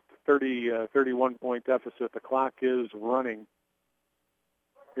 And with the 31-point deficit, the clock is running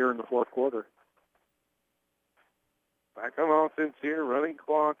here in the fourth quarter. Back on offense here, running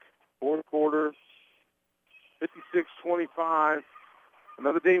clock, fourth quarter, 56-25.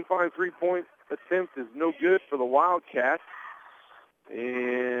 Another Dame Fine three-point attempt is no good for the Wildcats.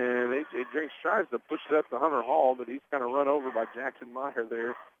 And A.J. Jinks tries to push it up to Hunter Hall, but he's kind of run over by Jackson Meyer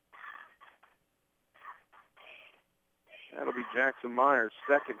there. That'll be Jackson Meyer's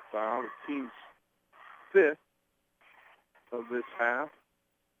second foul, the team's fifth of this half.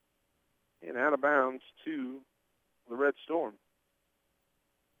 And out of bounds to the Red Storm.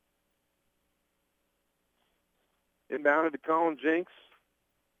 Inbounded to Colin Jinks.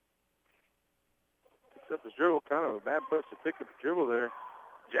 Picks up his dribble, kind of a bad place to pick up the dribble there.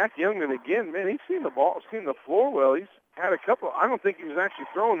 Jack Youngman again, man, he's seen the ball, seen the floor well. He's had a couple. I don't think he was actually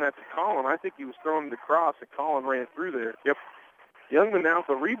throwing that to Colin. I think he was throwing it across, and Colin ran through there. Yep. Youngman now with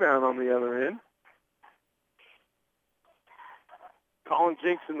a rebound on the other end. Colin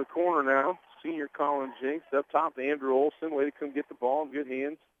Jinks in the corner now. Senior Colin Jinks up top to Andrew Olson. Way to come get the ball in good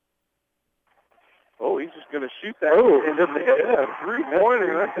hands. Oh, he's just going to shoot that. Oh, yeah,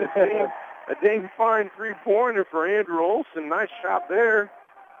 three-pointer. That's a dang fine three-pointer for Andrew Olson. Nice shot there.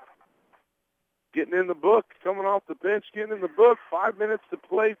 Getting in the book, coming off the bench, getting in the book. 5 minutes to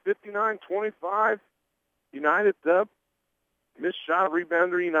play, 59-25. United up. Missed shot,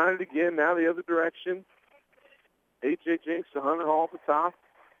 rebounder United again. Now the other direction. A.J. Jinks to Hunter Hall at the top.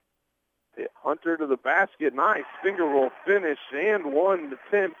 Hunter to the basket. Nice finger roll finish and one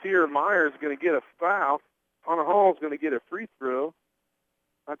attempt here. Myers going to get a foul. Hunter Hall is going to get a free throw.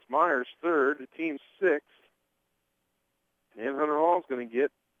 That's Myers' third, the team's sixth. And Hunter Hall is going to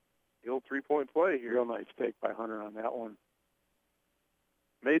get the old three-point play here. Real nice take by Hunter on that one.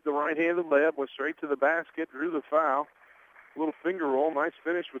 Made the right-handed layup, went straight to the basket, drew the foul. Little finger roll, nice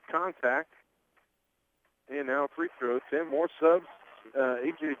finish with contact. And now a free throw. 10 more subs.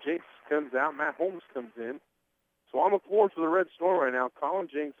 A.J. Jinks comes out. Matt Holmes comes in. So on the floor for the Red Storm right now, Colin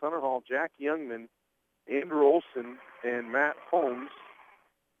Jinks, Hunter Hall, Jack Youngman, Andrew Olson, and Matt Holmes.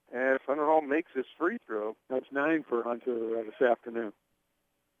 As Hunter Hall makes his free throw. That's 9 for Hunter this afternoon.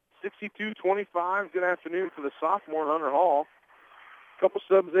 62-25. Good afternoon for the sophomore, Hunter Hall. A couple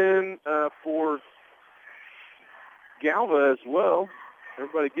subs in for Galva as well.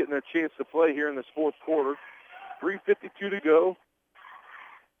 Everybody getting their chance to play here in this fourth quarter. 3:52 to go.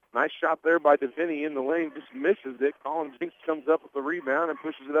 Nice shot there by Devaney in the lane. Just misses it. Colin Jinks comes up with the rebound and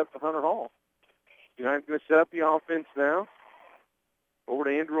pushes it up to Hunter Hall. United's going to set up the offense now. Over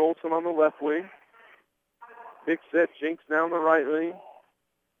to Andrew Olson on the left wing. Big set. Jinks now on the right wing.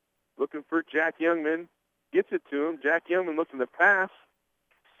 Looking for Jack Youngman. Gets it to him. Jack Youngman looking to pass.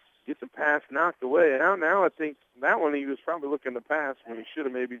 Gets a pass knocked away. Now I think that one he was probably looking to pass when he should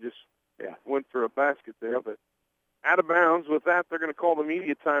have maybe just went for a basket there. But out of bounds. With that, they're going to call the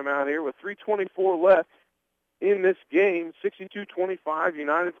media timeout here with 3:24 left in this game. 62-25.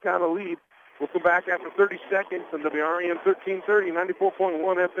 United's got a lead. We'll come back after 30 seconds on WREM 1330,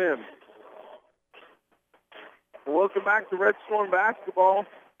 94.1 FM. Welcome back to Red Storm basketball.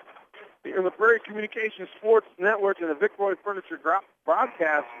 Here in the Prairie Communications Sports Network in the Vicroy Furniture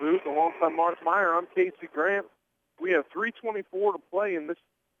broadcast booth, alongside Mark Meyer, I'm Casey Grant. We have 3:24 to play in this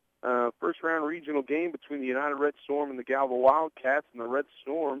first-round regional game between the United Red Storm and the Galva Wildcats, and the Red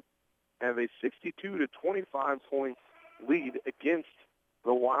Storm have a 62-25 point lead against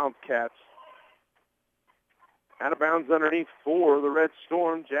the Wildcats. Out of bounds underneath for the Red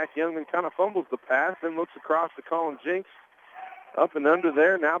Storm. Jack Youngman kind of fumbles the pass, then looks across to Colin Jinks. Up and under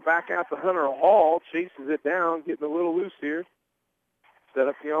there, now back out to Hunter Hall, chases it down, getting a little loose here. Set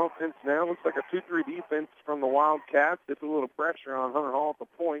up the offense now. Looks like a 2-3 defense from the Wildcats. It's a little pressure on Hunter Hall at the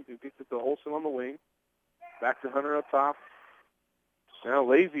point, who gets it to Olsen on the wing. Back to Hunter up top. Now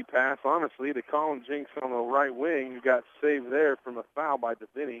lazy pass, honestly, to Colin Jinks on the right wing, who got saved there from a foul by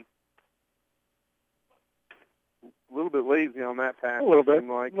DeVinny. A little bit lazy on that pass. A little bit.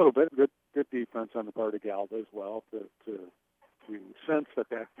 Like. A little bit. Good defense on the part of Galva as well to sense that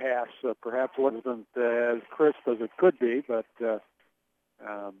pass perhaps wasn't as crisp as it could be, but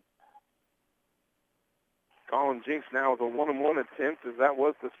Colin Jinks now with a 1-on-1 attempt, as that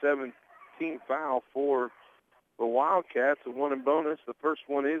was the 17th foul for the Wildcats. A 1 bonus. The first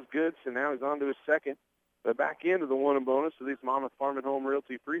one is good, so now he's on to his second. But back into the 1 bonus of these Monmouth Farm and Home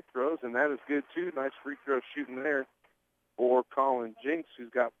Realty free throws, and that is good too. Nice free throw shooting there for Colin Jinks, who's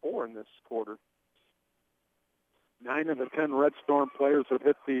got 4 in this quarter. 9 of the 10 Red Storm players have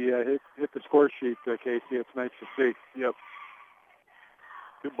hit the score sheet, Casey. It's nice to see. Yep.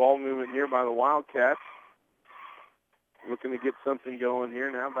 Good ball movement here by the Wildcats. Looking to get something going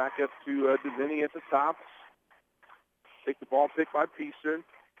here. Now back up to DeVinny at the top. Take the ball picked by Peaster.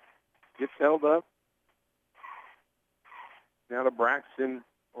 Gets held up. Now to Braxton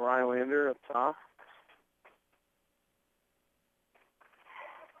Rylander up top.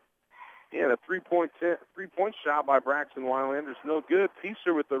 Yeah, the three-point shot by Braxton Wylander's no good.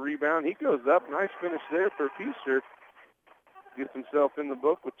 Peaster with the rebound. He goes up. Nice finish there for Peaster. Gets himself in the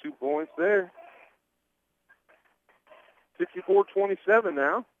book with 2 points there. 54-27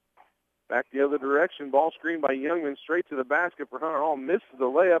 now. Back the other direction. Ball screen by Youngman straight to the basket for Hunter Hall. Misses the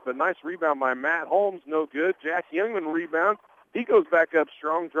layup. A nice rebound by Matt Holmes. No good. Jack Youngman rebound. He goes back up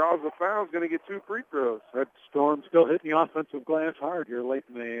strong, draws the foul, is going to get 2 free throws. Red Storm still hitting the offensive glass hard here late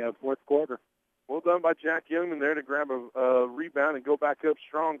in the fourth quarter. Well done by Jack Youngman there to grab a rebound and go back up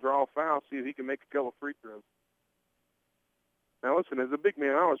strong, draw a foul, see if he can make a couple free throws. Now listen, as a big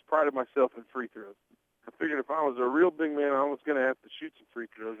man, I always prided myself in free throws. I figured if I was a real big man, I was going to have to shoot some free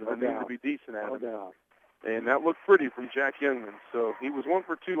throws, and I needed to be decent at them. And that looked pretty from Jack Youngman. So he was 1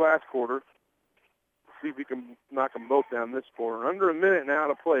 for 2 last quarter. See if we can knock them both down this quarter. Under a minute now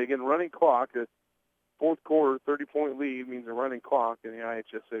to play. Again, running clock. The fourth quarter, 30-point lead means a running clock in the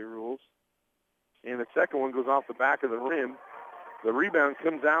IHSA rules. And the second one goes off the back of the rim. The rebound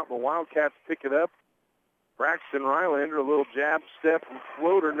comes out. The Wildcats pick it up. Braxton Rylander, a little jab, step, and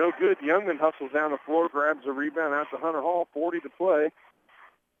floater. No good. Youngman hustles down the floor, grabs the rebound out to Hunter Hall. 40 to play.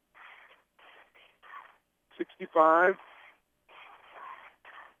 65.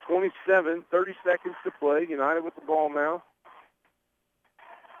 27, 30 seconds to play. United with the ball now.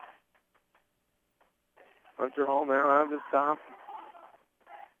 Hunter Hall now out of the top.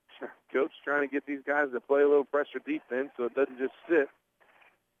 Coach trying to get these guys to play a little pressure defense so it doesn't just sit.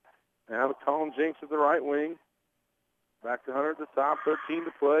 Now to Colin Jinks at the right wing. Back to Hunter at the top, 13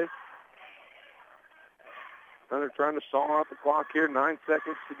 to play. Hunter trying to stall out the clock here, 9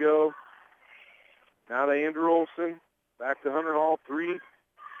 seconds to go. Now to Andrew Olsen. Back to Hunter Hall, 3,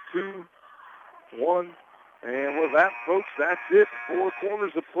 2, 1. And with that, folks, that's it. 4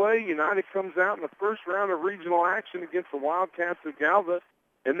 corners of play. United comes out in the first round of regional action against the Wildcats of Galva,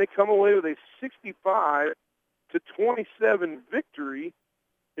 and they come away with a 65-27 victory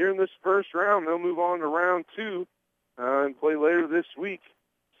here in this first round. They'll move on to round 2 and play later this week.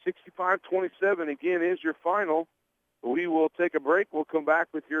 65-27, again, is your final. We will take a break. We'll come back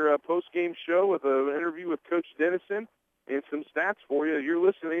with your post-game show with an interview with Coach Dennison and some stats for you. You're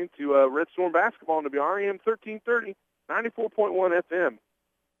listening to Red Storm Basketball on WREM 1330, 94.1 FM.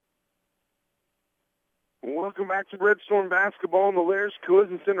 Welcome back to Red Storm Basketball on the Lair's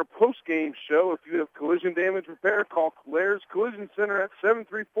Collision Center post-game show. If you have collision damage repair, call Lair's Collision Center at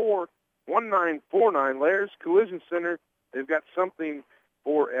 734-1949. Lair's Collision Center, they've got something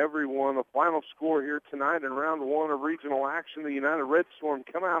for everyone. The final score here tonight in round 1 of regional action, the United Red Storm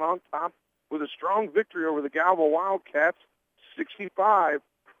come out on top with a strong victory over the Galva Wildcats, 65-27.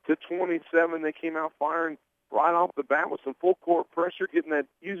 They came out firing right off the bat with some full court pressure,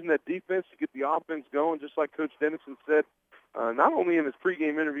 using that defense to get the offense going, just like Coach Dennison said, not only in his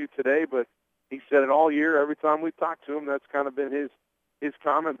pregame interview today, but he said it all year. Every time we talked to him, that's kind of been his his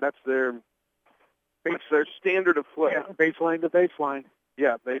comment. That's their standard of play. Yeah, baseline to baseline.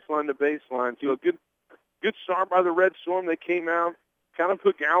 Yeah, baseline to baseline. So a good start by the Red Storm. They came out, kind of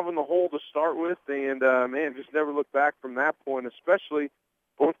put Galva in the hole to start with, and, man, just never looked back from that point, especially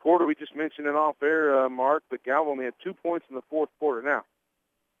fourth quarter. We just mentioned it off air, Mark, but Galva only had 2 points in the fourth quarter. Now,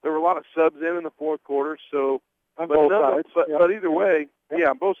 there were a lot of subs in the fourth quarter, so on both sides. But either way,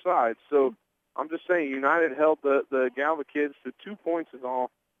 yeah, both sides. So I'm just saying United held the Galva kids to 2 points is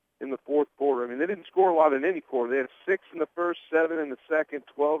all in the fourth quarter. I mean, they didn't score a lot in any quarter. They had 6 in the first, 7 in the second,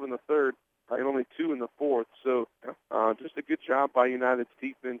 12 in the third, and only 2 in the fourth. So just a good job by United's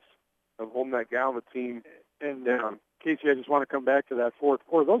defense of holding that Galva team down. Casey, I just want to come back to that fourth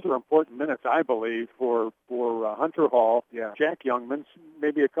quarter. Those are important minutes, I believe, for Hunter Hall, Jack Youngman,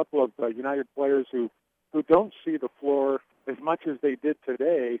 maybe a couple of United players who don't see the floor as much as they did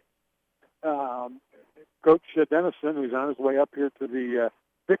today. Coach Dennison, who's on his way up here to the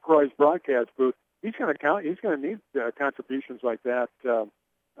Vic Roy's broadcast booth, he's going to need contributions like that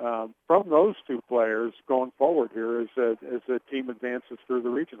from those two players going forward here as the team advances through the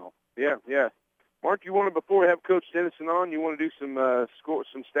regional. Yeah. Mark, before we have Coach Dennison on, you want to do some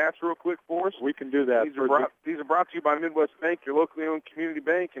stats real quick for us? We can do that. These are brought to you by Midwest Bank, your locally owned community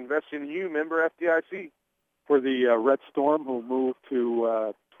bank, investing in you, member FDIC. For the Red Storm, who moved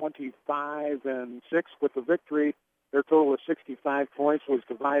to 25-6 with the victory, their total of 65 points was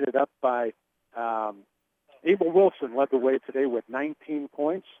divided up by Abel Wilson led the way today with 19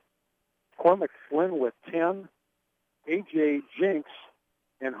 points, Cormac Flynn with 10, A.J. Jinks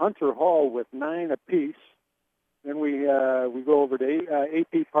and Hunter Hall with 9 apiece. Then we go over to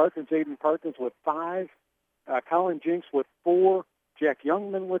A.P. Parkins, Aiden Parkins with 5, Colin Jinks with 4, Jack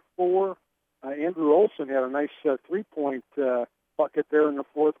Youngman with 4, Andrew Olson had a nice 3-point bucket there in the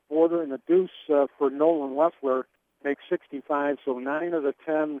fourth quarter, and the deuce for Nolan Leffler makes 65. So 9 of the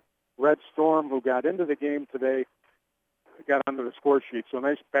 10 Red Storm who got into the game today got onto the score sheet. So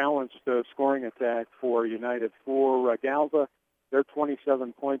nice balanced scoring attack for United. For Galva, their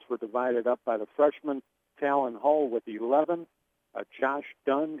 27 points were divided up by the freshman Talon Hull with 11. Josh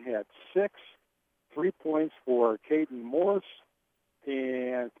Dunn had 6. 3 points for Caden Morris,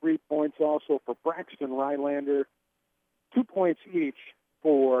 and 3 points also for Braxton Rylander. 2 points each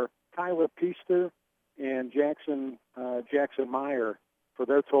for Tyler Peaster and Jackson Meyer for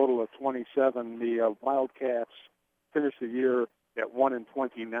their total of 27. The Wildcats finished the year at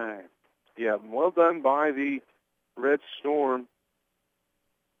 1-29. Yeah, well done by the Red Storm.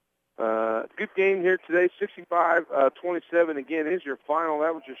 Good game here today, 65-27. Again, is your final.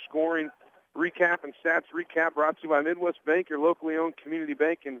 That was your scoring recap and stats recap brought to you by Midwest Bank, your locally owned community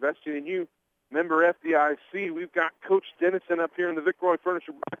bank investing in you. Member FDIC. We've got Coach Dennison up here in the Vic Roy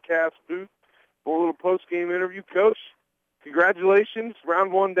Furniture broadcast booth for a little post-game interview. Coach, congratulations.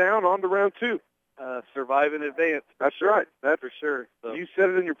 Round 1 down, on to round 2. Survive in advance. That's right. That's for sure. So. You said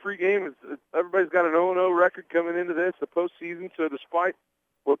it in your pregame. Everybody's got an 0-0 record coming into this, the postseason. So despite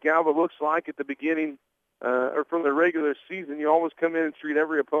what Galva looks like at the beginning or from the regular season, you always come in and treat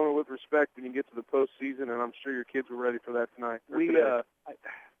every opponent with respect when you get to the postseason, and I'm sure your kids were ready for that tonight.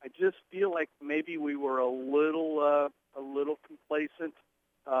 I just feel like maybe we were a little complacent,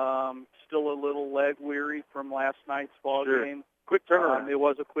 still a little leg weary from last night's ball game. Quick turnaround. It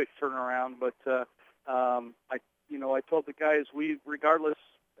was a quick turnaround, but I told the guys, regardless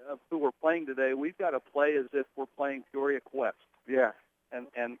of who we're playing today, we've got to play as if we're playing Peoria Quest. Yeah.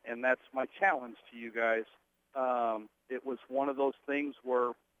 And that's my challenge to you guys. It was one of those things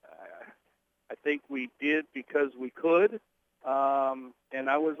where I think we did because we could. And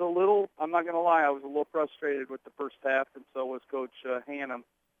I was I'm not going to lie, I was a little frustrated with the first half, and so was Coach Hannum.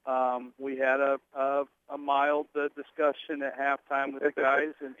 We had a mild discussion at halftime with the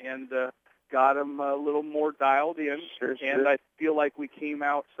guys and got them a little more dialed in. Sure. I feel like we came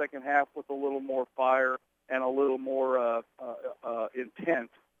out second half with a little more fire and a little more intent,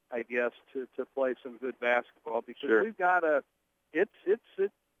 I guess, to play some good basketball, because we've got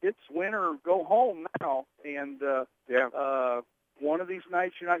it's win or go home now, and one of these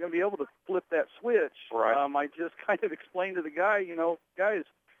nights you're not going to be able to flip that switch. Right. I just kind of explained to the guy, guys,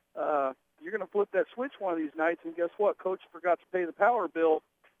 you're going to flip that switch one of these nights, and guess what? Coach forgot to pay the power bill,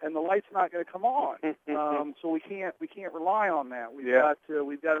 and the light's not going to come on. So we can't rely on that. We've got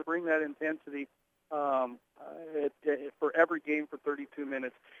to bring that intensity for every game for 32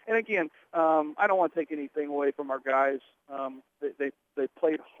 minutes. And again, I don't want to take anything away from our guys. They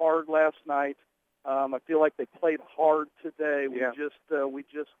played hard last night. I feel like they played hard today. We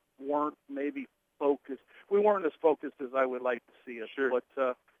just weren't maybe focused. We weren't as focused as I would like to see us. Sure. But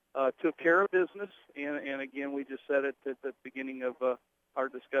took care of business, and again, we just said it at the beginning of our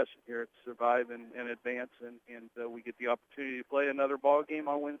discussion here. It's survive and advance, and we get the opportunity to play another ball game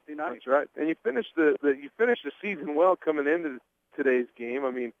on Wednesday night. That's right. And you finished the season well coming into today's game.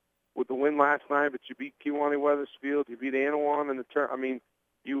 I mean, with the win last night, but you beat Kewanee-Wethersfield, you beat Anawan in the turn. I mean,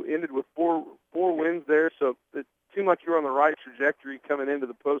 you ended with four wins there, so it seemed like you were on the right trajectory coming into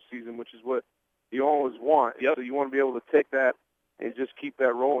the postseason, which is what you always want. Yep. So you want to be able to take that and just keep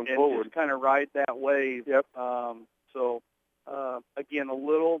that rolling forward. And just kind of ride that wave. Yep. Again, a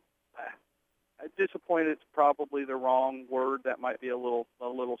little disappointed. It's probably the wrong word. That might be a little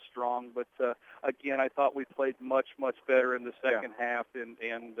strong. But again, I thought we played much better in the second half, and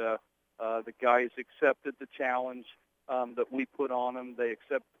the guys accepted the challenge that we put on them. They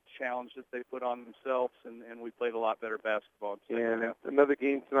accepted the challenge that they put on themselves, and we played a lot better basketball. And another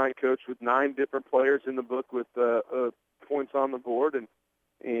game tonight, Coach, with 9 different players in the book with points on the board,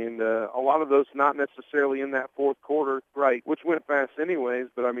 and a lot of those not necessarily in that fourth quarter, right? Which went fast anyways.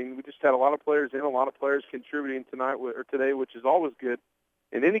 But I mean, we just had a lot of players in, a lot of players contributing today, which is always good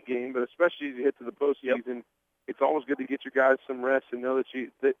in any game, but especially as you hit to the postseason. Yep. It's always good to get your guys some rest and know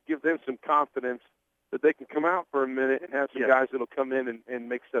that give them some confidence that they can come out for a minute and have some guys that'll come in and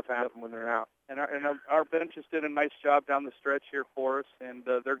make stuff happen when they're out. And our benches did a nice job down the stretch here for us, and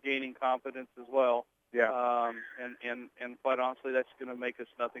they're gaining confidence as well. Yeah. And quite honestly, that's going to make us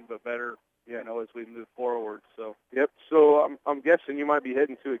nothing but better, as we move forward. So. Yep. So I'm guessing you might be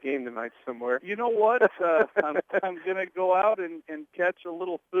heading to a game tonight somewhere. You know what? I'm going to go out and catch a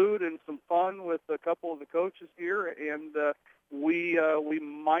little food and some fun with a couple of the coaches here, and we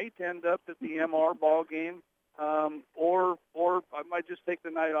might end up at the MR ball game, or I might just take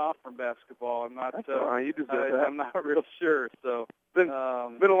the night off from basketball. I'm not. You deserve that. I'm not real sure. So. Been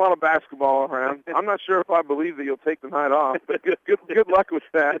a lot of basketball around. I'm not sure if I believe that you'll take the night off, but good luck with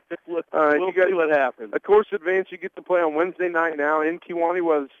that. We'll see what happens. Of course, advance, you get to play on Wednesday night now in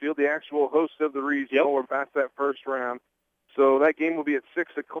Kewanee-Wethersfield, the actual host of the regional. Yep. We're past that first round. So that game will be at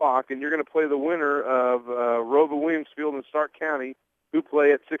 6 o'clock, and you're going to play the winner of Rova-Williamsfield and Stark County, who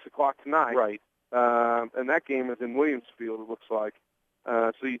play at 6 o'clock tonight. Right. And that game is in Williamsfield, it looks like.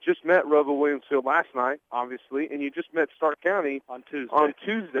 So you just met Rova-Williamsfield last night, obviously, and you just met Stark County on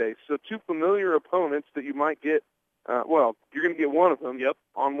Tuesday. So 2 familiar opponents that you might get. You're going to get one of them. Yep.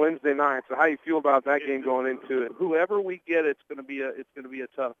 On Wednesday night. So how you feel about that game going into it? Whoever we get, it's going to be a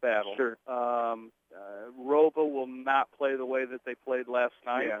tough battle. Sure. Rova will not play the way that they played last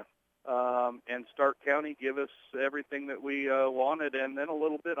night. Yeah. And Stark County give us everything that we wanted, and then a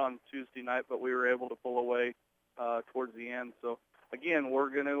little bit on Tuesday night, but we were able to pull away towards the end. So. Again, we're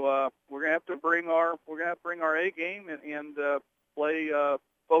gonna have to bring our A game and play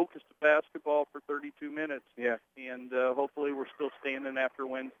focused basketball for 32 minutes. Yeah. And hopefully we're still standing after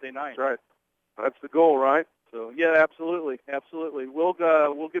Wednesday night. That's right. That's the goal, right? So yeah, absolutely.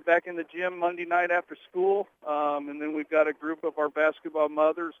 We'll get back in the gym Monday night after school, and then we've got a group of our basketball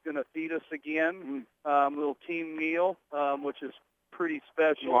mothers going to feed us again, little team meal, which is pretty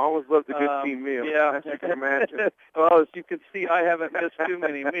special. Well, I always loved a good team meal. Yeah, as you can imagine. Well, as you can see, I haven't missed too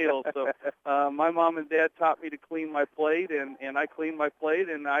many meals. So my mom and dad taught me to clean my plate, and I clean my plate,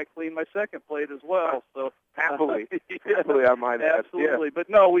 and I clean my second plate as well. So happily, I might add. Absolutely. Yeah. But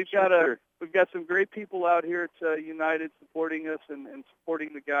no, we've got some great people out here at United supporting us and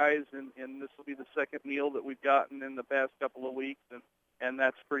supporting the guys, and this will be the second meal that we've gotten in the past couple of weeks, and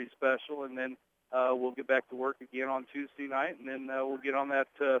that's pretty special. And then we'll get back to work again on Tuesday night, and then we'll get on that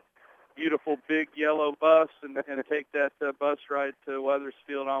beautiful big yellow bus and take that bus ride to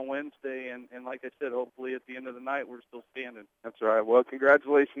Wethersfield on Wednesday. And like I said, hopefully at the end of the night we're still standing. That's right. Well,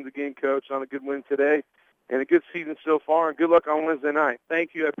 congratulations again, Coach, on a good win today and a good season so far, and good luck on Wednesday night.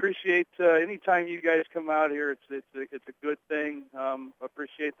 Thank you. I appreciate any time you guys come out here. It's a good thing.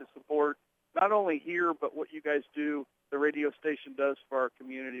 Appreciate the support, not only here, but what you guys do. The radio station does for our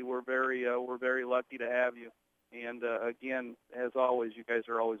community. We're very lucky to have you. And again, as always, you guys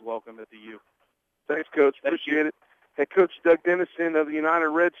are always welcome at the U. Thanks, Coach. Appreciate it. Hey, Coach Doug Dennison of the United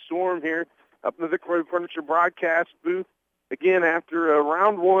Red Storm here up in the Victory Furniture broadcast booth. Again, after a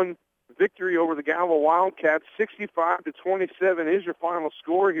round one victory over the Galva Wildcats, 65-27 is your final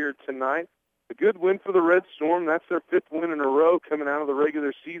score here tonight. A good win for the Red Storm. That's their 5th win in a row coming out of the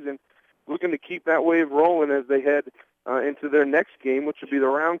regular season. Looking to keep that wave rolling as they head into their next game, which will be the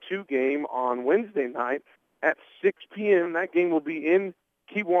round 2 game on Wednesday night at 6 p.m. That game will be in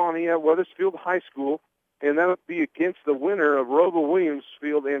Kewanee at Wethersfield High School, and that will be against the winner of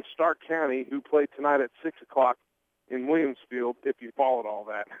Rova-Williamsfield and Stark County, who play tonight at 6 o'clock in Williamsfield, if you followed all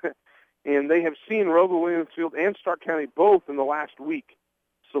that. And they have seen Rova-Williamsfield and Stark County both in the last week.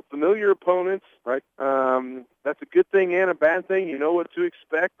 So familiar opponents, right? That's a good thing and a bad thing. You know what to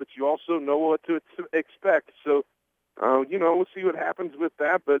expect, but you also know what to expect. So, we'll see what happens with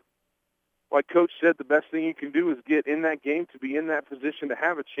that. But like Coach said, the best thing you can do is get in that game to be in that position to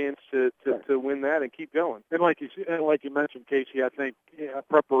have a chance to win that and keep going. And like you mentioned, Casey, I think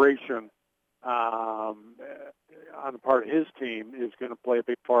preparation on the part of his team is going to play a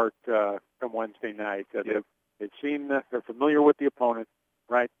big part from Wednesday night. They've seen that they're familiar with the opponent,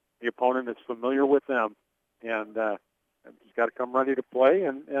 right? The opponent is familiar with them, and he's got to come ready to play.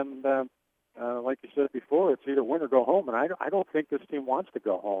 And like you said before, it's either win or go home. And I don't think this team wants to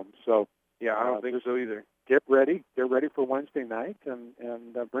go home. So yeah, I don't think so either. Get ready for Wednesday night, and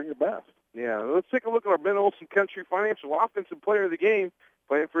bring your best. Yeah, let's take a look at our Ben Olsen Country Financial Offensive Player of the Game.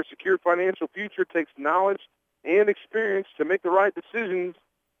 Playing for a secure financial future takes knowledge and experience to make the right decisions.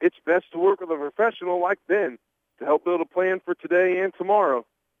 It's best to work with a professional like Ben to help build a plan for today and tomorrow.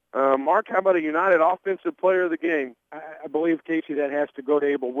 Mark, how about a United Offensive Player of the Game? I believe, Casey, that has to go to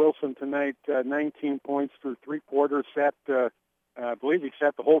Abel Wilson tonight. 19 points through 3 quarters. I believe he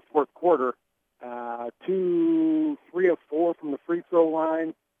sat the whole 4th quarter. 2, 3 of 4 from the free throw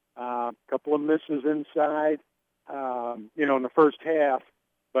line. A couple of misses inside, in the first half.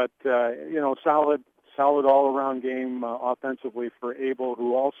 But, solid all-around game offensively for Abel,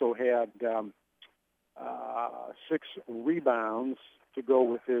 who also had 6 rebounds to go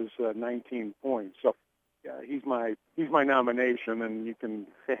with his 19 points. So he's my nomination, and you can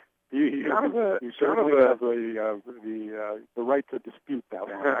you certainly have the right to dispute that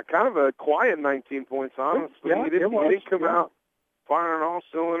one. Kind of a quiet 19 points, honestly. Yeah, he didn't come out firing on all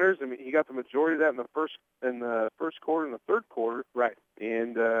cylinders. I mean, he got the majority of that in the first quarter and the 3rd quarter. Right.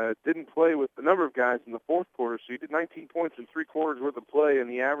 And didn't play with a number of guys in the 4th quarter. So he did 19 points in 3 quarters worth of play, and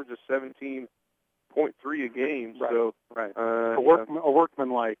the average is 17.3 a game. Right. So right. A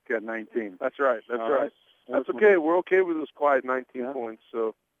workman-like 19. That's right. That's right. That's okay. We're okay with those quiet 19 points.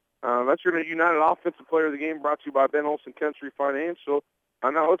 So that's your United Offensive Player of the Game, brought to you by Ben Olsen Country Financial.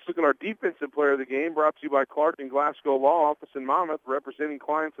 Now let's look at our Defensive Player of the Game, brought to you by Clark and Glasgow Law Office in Monmouth, representing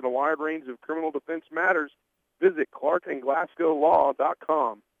clients in a wide range of criminal defense matters. Visit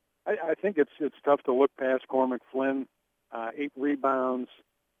clarkandglasgowlaw.com. I think it's tough to look past Cormac Flynn. 8 rebounds,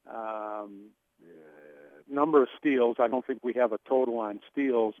 number of steals. I don't think we have a total on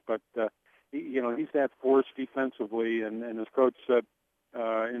steals, but he's that force defensively, and as Coach said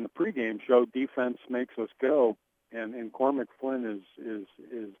in the pregame show, defense makes us go. And Cormac Flynn is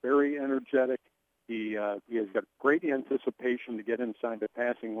very energetic. He has got great anticipation to get inside the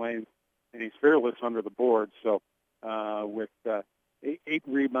passing lane, and he's fearless under the board. So with 8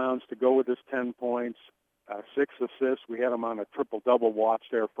 rebounds to go with his 10 points, 6 assists. We had him on a triple-double watch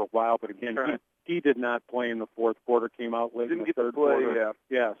there for a while, but again, he did not play in the 4th quarter, came out late in the 3rd quarter.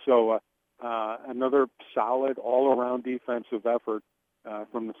 Yeah, so another solid all-around defensive effort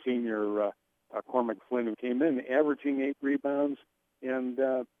from the senior Cormac Flynn, who came in averaging 8 rebounds, and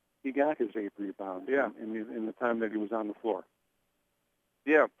he got his 8 rebounds in the time that he was on the floor.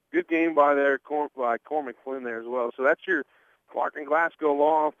 Yeah, good game by Cormac Flynn there as well. So that's your Clark and Glasgow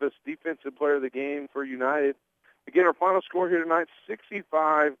Law Office Defensive Player of the Game for United. Again, our final score here tonight,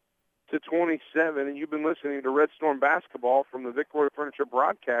 65-27, and you've been listening to Red Storm Basketball from the Victoria Furniture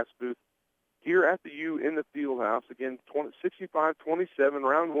broadcast booth here at the U in the Fieldhouse. Again, 65-27,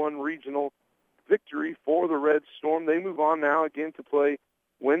 round 1 regional victory for the Red Storm. They move on now again to play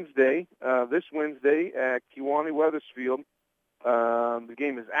this Wednesday at Kewanee Wethersfield. The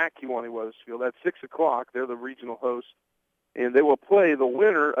game is at Kewanee Wethersfield at 6 o'clock. They're the regional host. And they will play the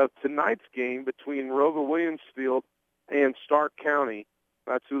winner of tonight's game between Rova Williamsfield and Stark County.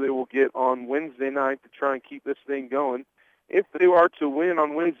 That's who they will get on Wednesday night to try and keep this thing going. If they are to win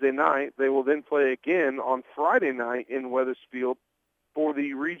on Wednesday night, they will then play again on Friday night in Wethersfield for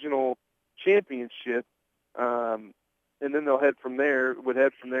the regional championship. And then they'll head from there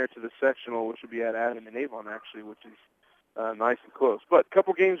to the sectional, which will be at Adam and Avon, actually, which is nice and close. But a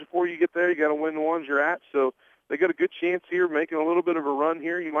couple games before you get there, you got to win the ones you're at. So they got a good chance here, making a little bit of a run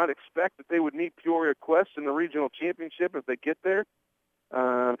here. You might expect that they would meet Peoria Quest in the regional championship if they get there.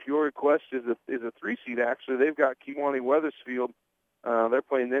 Peoria Quest is a 3-seed, actually. They've got Kewanee Wethersfield. They're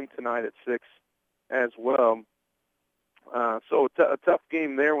playing them tonight at 6 as well. So a tough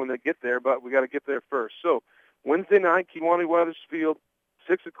game there when they get there, but we got to get there first. So Wednesday night, Kewanee Wethersfield,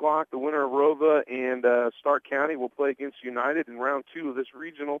 6 o'clock. The winner of Rova and Stark County will play against United in round 2 of this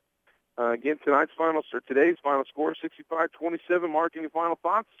regional. Again, today's final score, 65-27. Mark, any final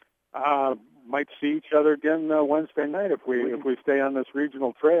thoughts? Might see each other again Wednesday night if we stay on this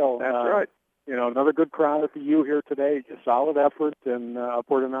regional trail. That's right. another good crowd at the U here today. Just solid effort, and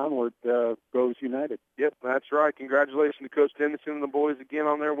upward and onward goes United. Yep, that's right. Congratulations to Coach Dennison and the boys again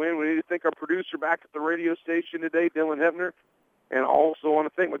on their win. We need to thank our producer back at the radio station today, Dylan Hebner, and also want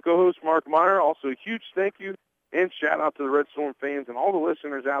to thank my co-host, Mark Meyer. Also, a huge thank you and shout-out to the Red Storm fans and all the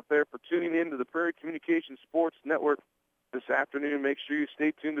listeners out there for tuning in to the Prairie Communications Sports Network this afternoon. Make sure you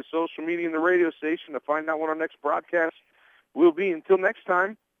stay tuned to social media and the radio station to find out when our next broadcast will be. Until next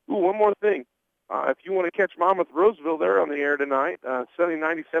time, one more thing. If you want to catch Monmouth Roseville, they're on the air tonight, Sunny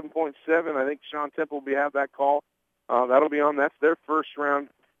 97.7. I think Sean Temple will have that call. That'll be on. That's their first-round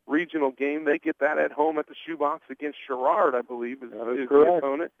regional game. They get that at home at the Shoebox against Sherrard, I believe, is the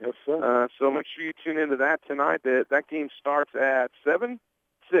opponent. Yes, sir. So make sure you tune into that tonight. That game starts at 7?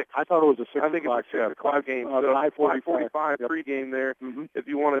 6. I thought it was a 6 I think it's a 6 o'clock game. So 5:45 pregame there. Mm-hmm. If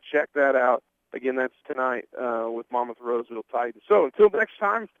you want to check that out, again, that's tonight with Monmouth Roseville Titans. So until next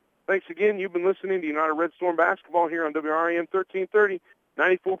time, thanks again. You've been listening to United Red Storm Basketball here on WRAM 1330,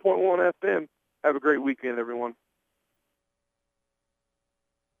 94.1 FM. Have a great weekend, everyone.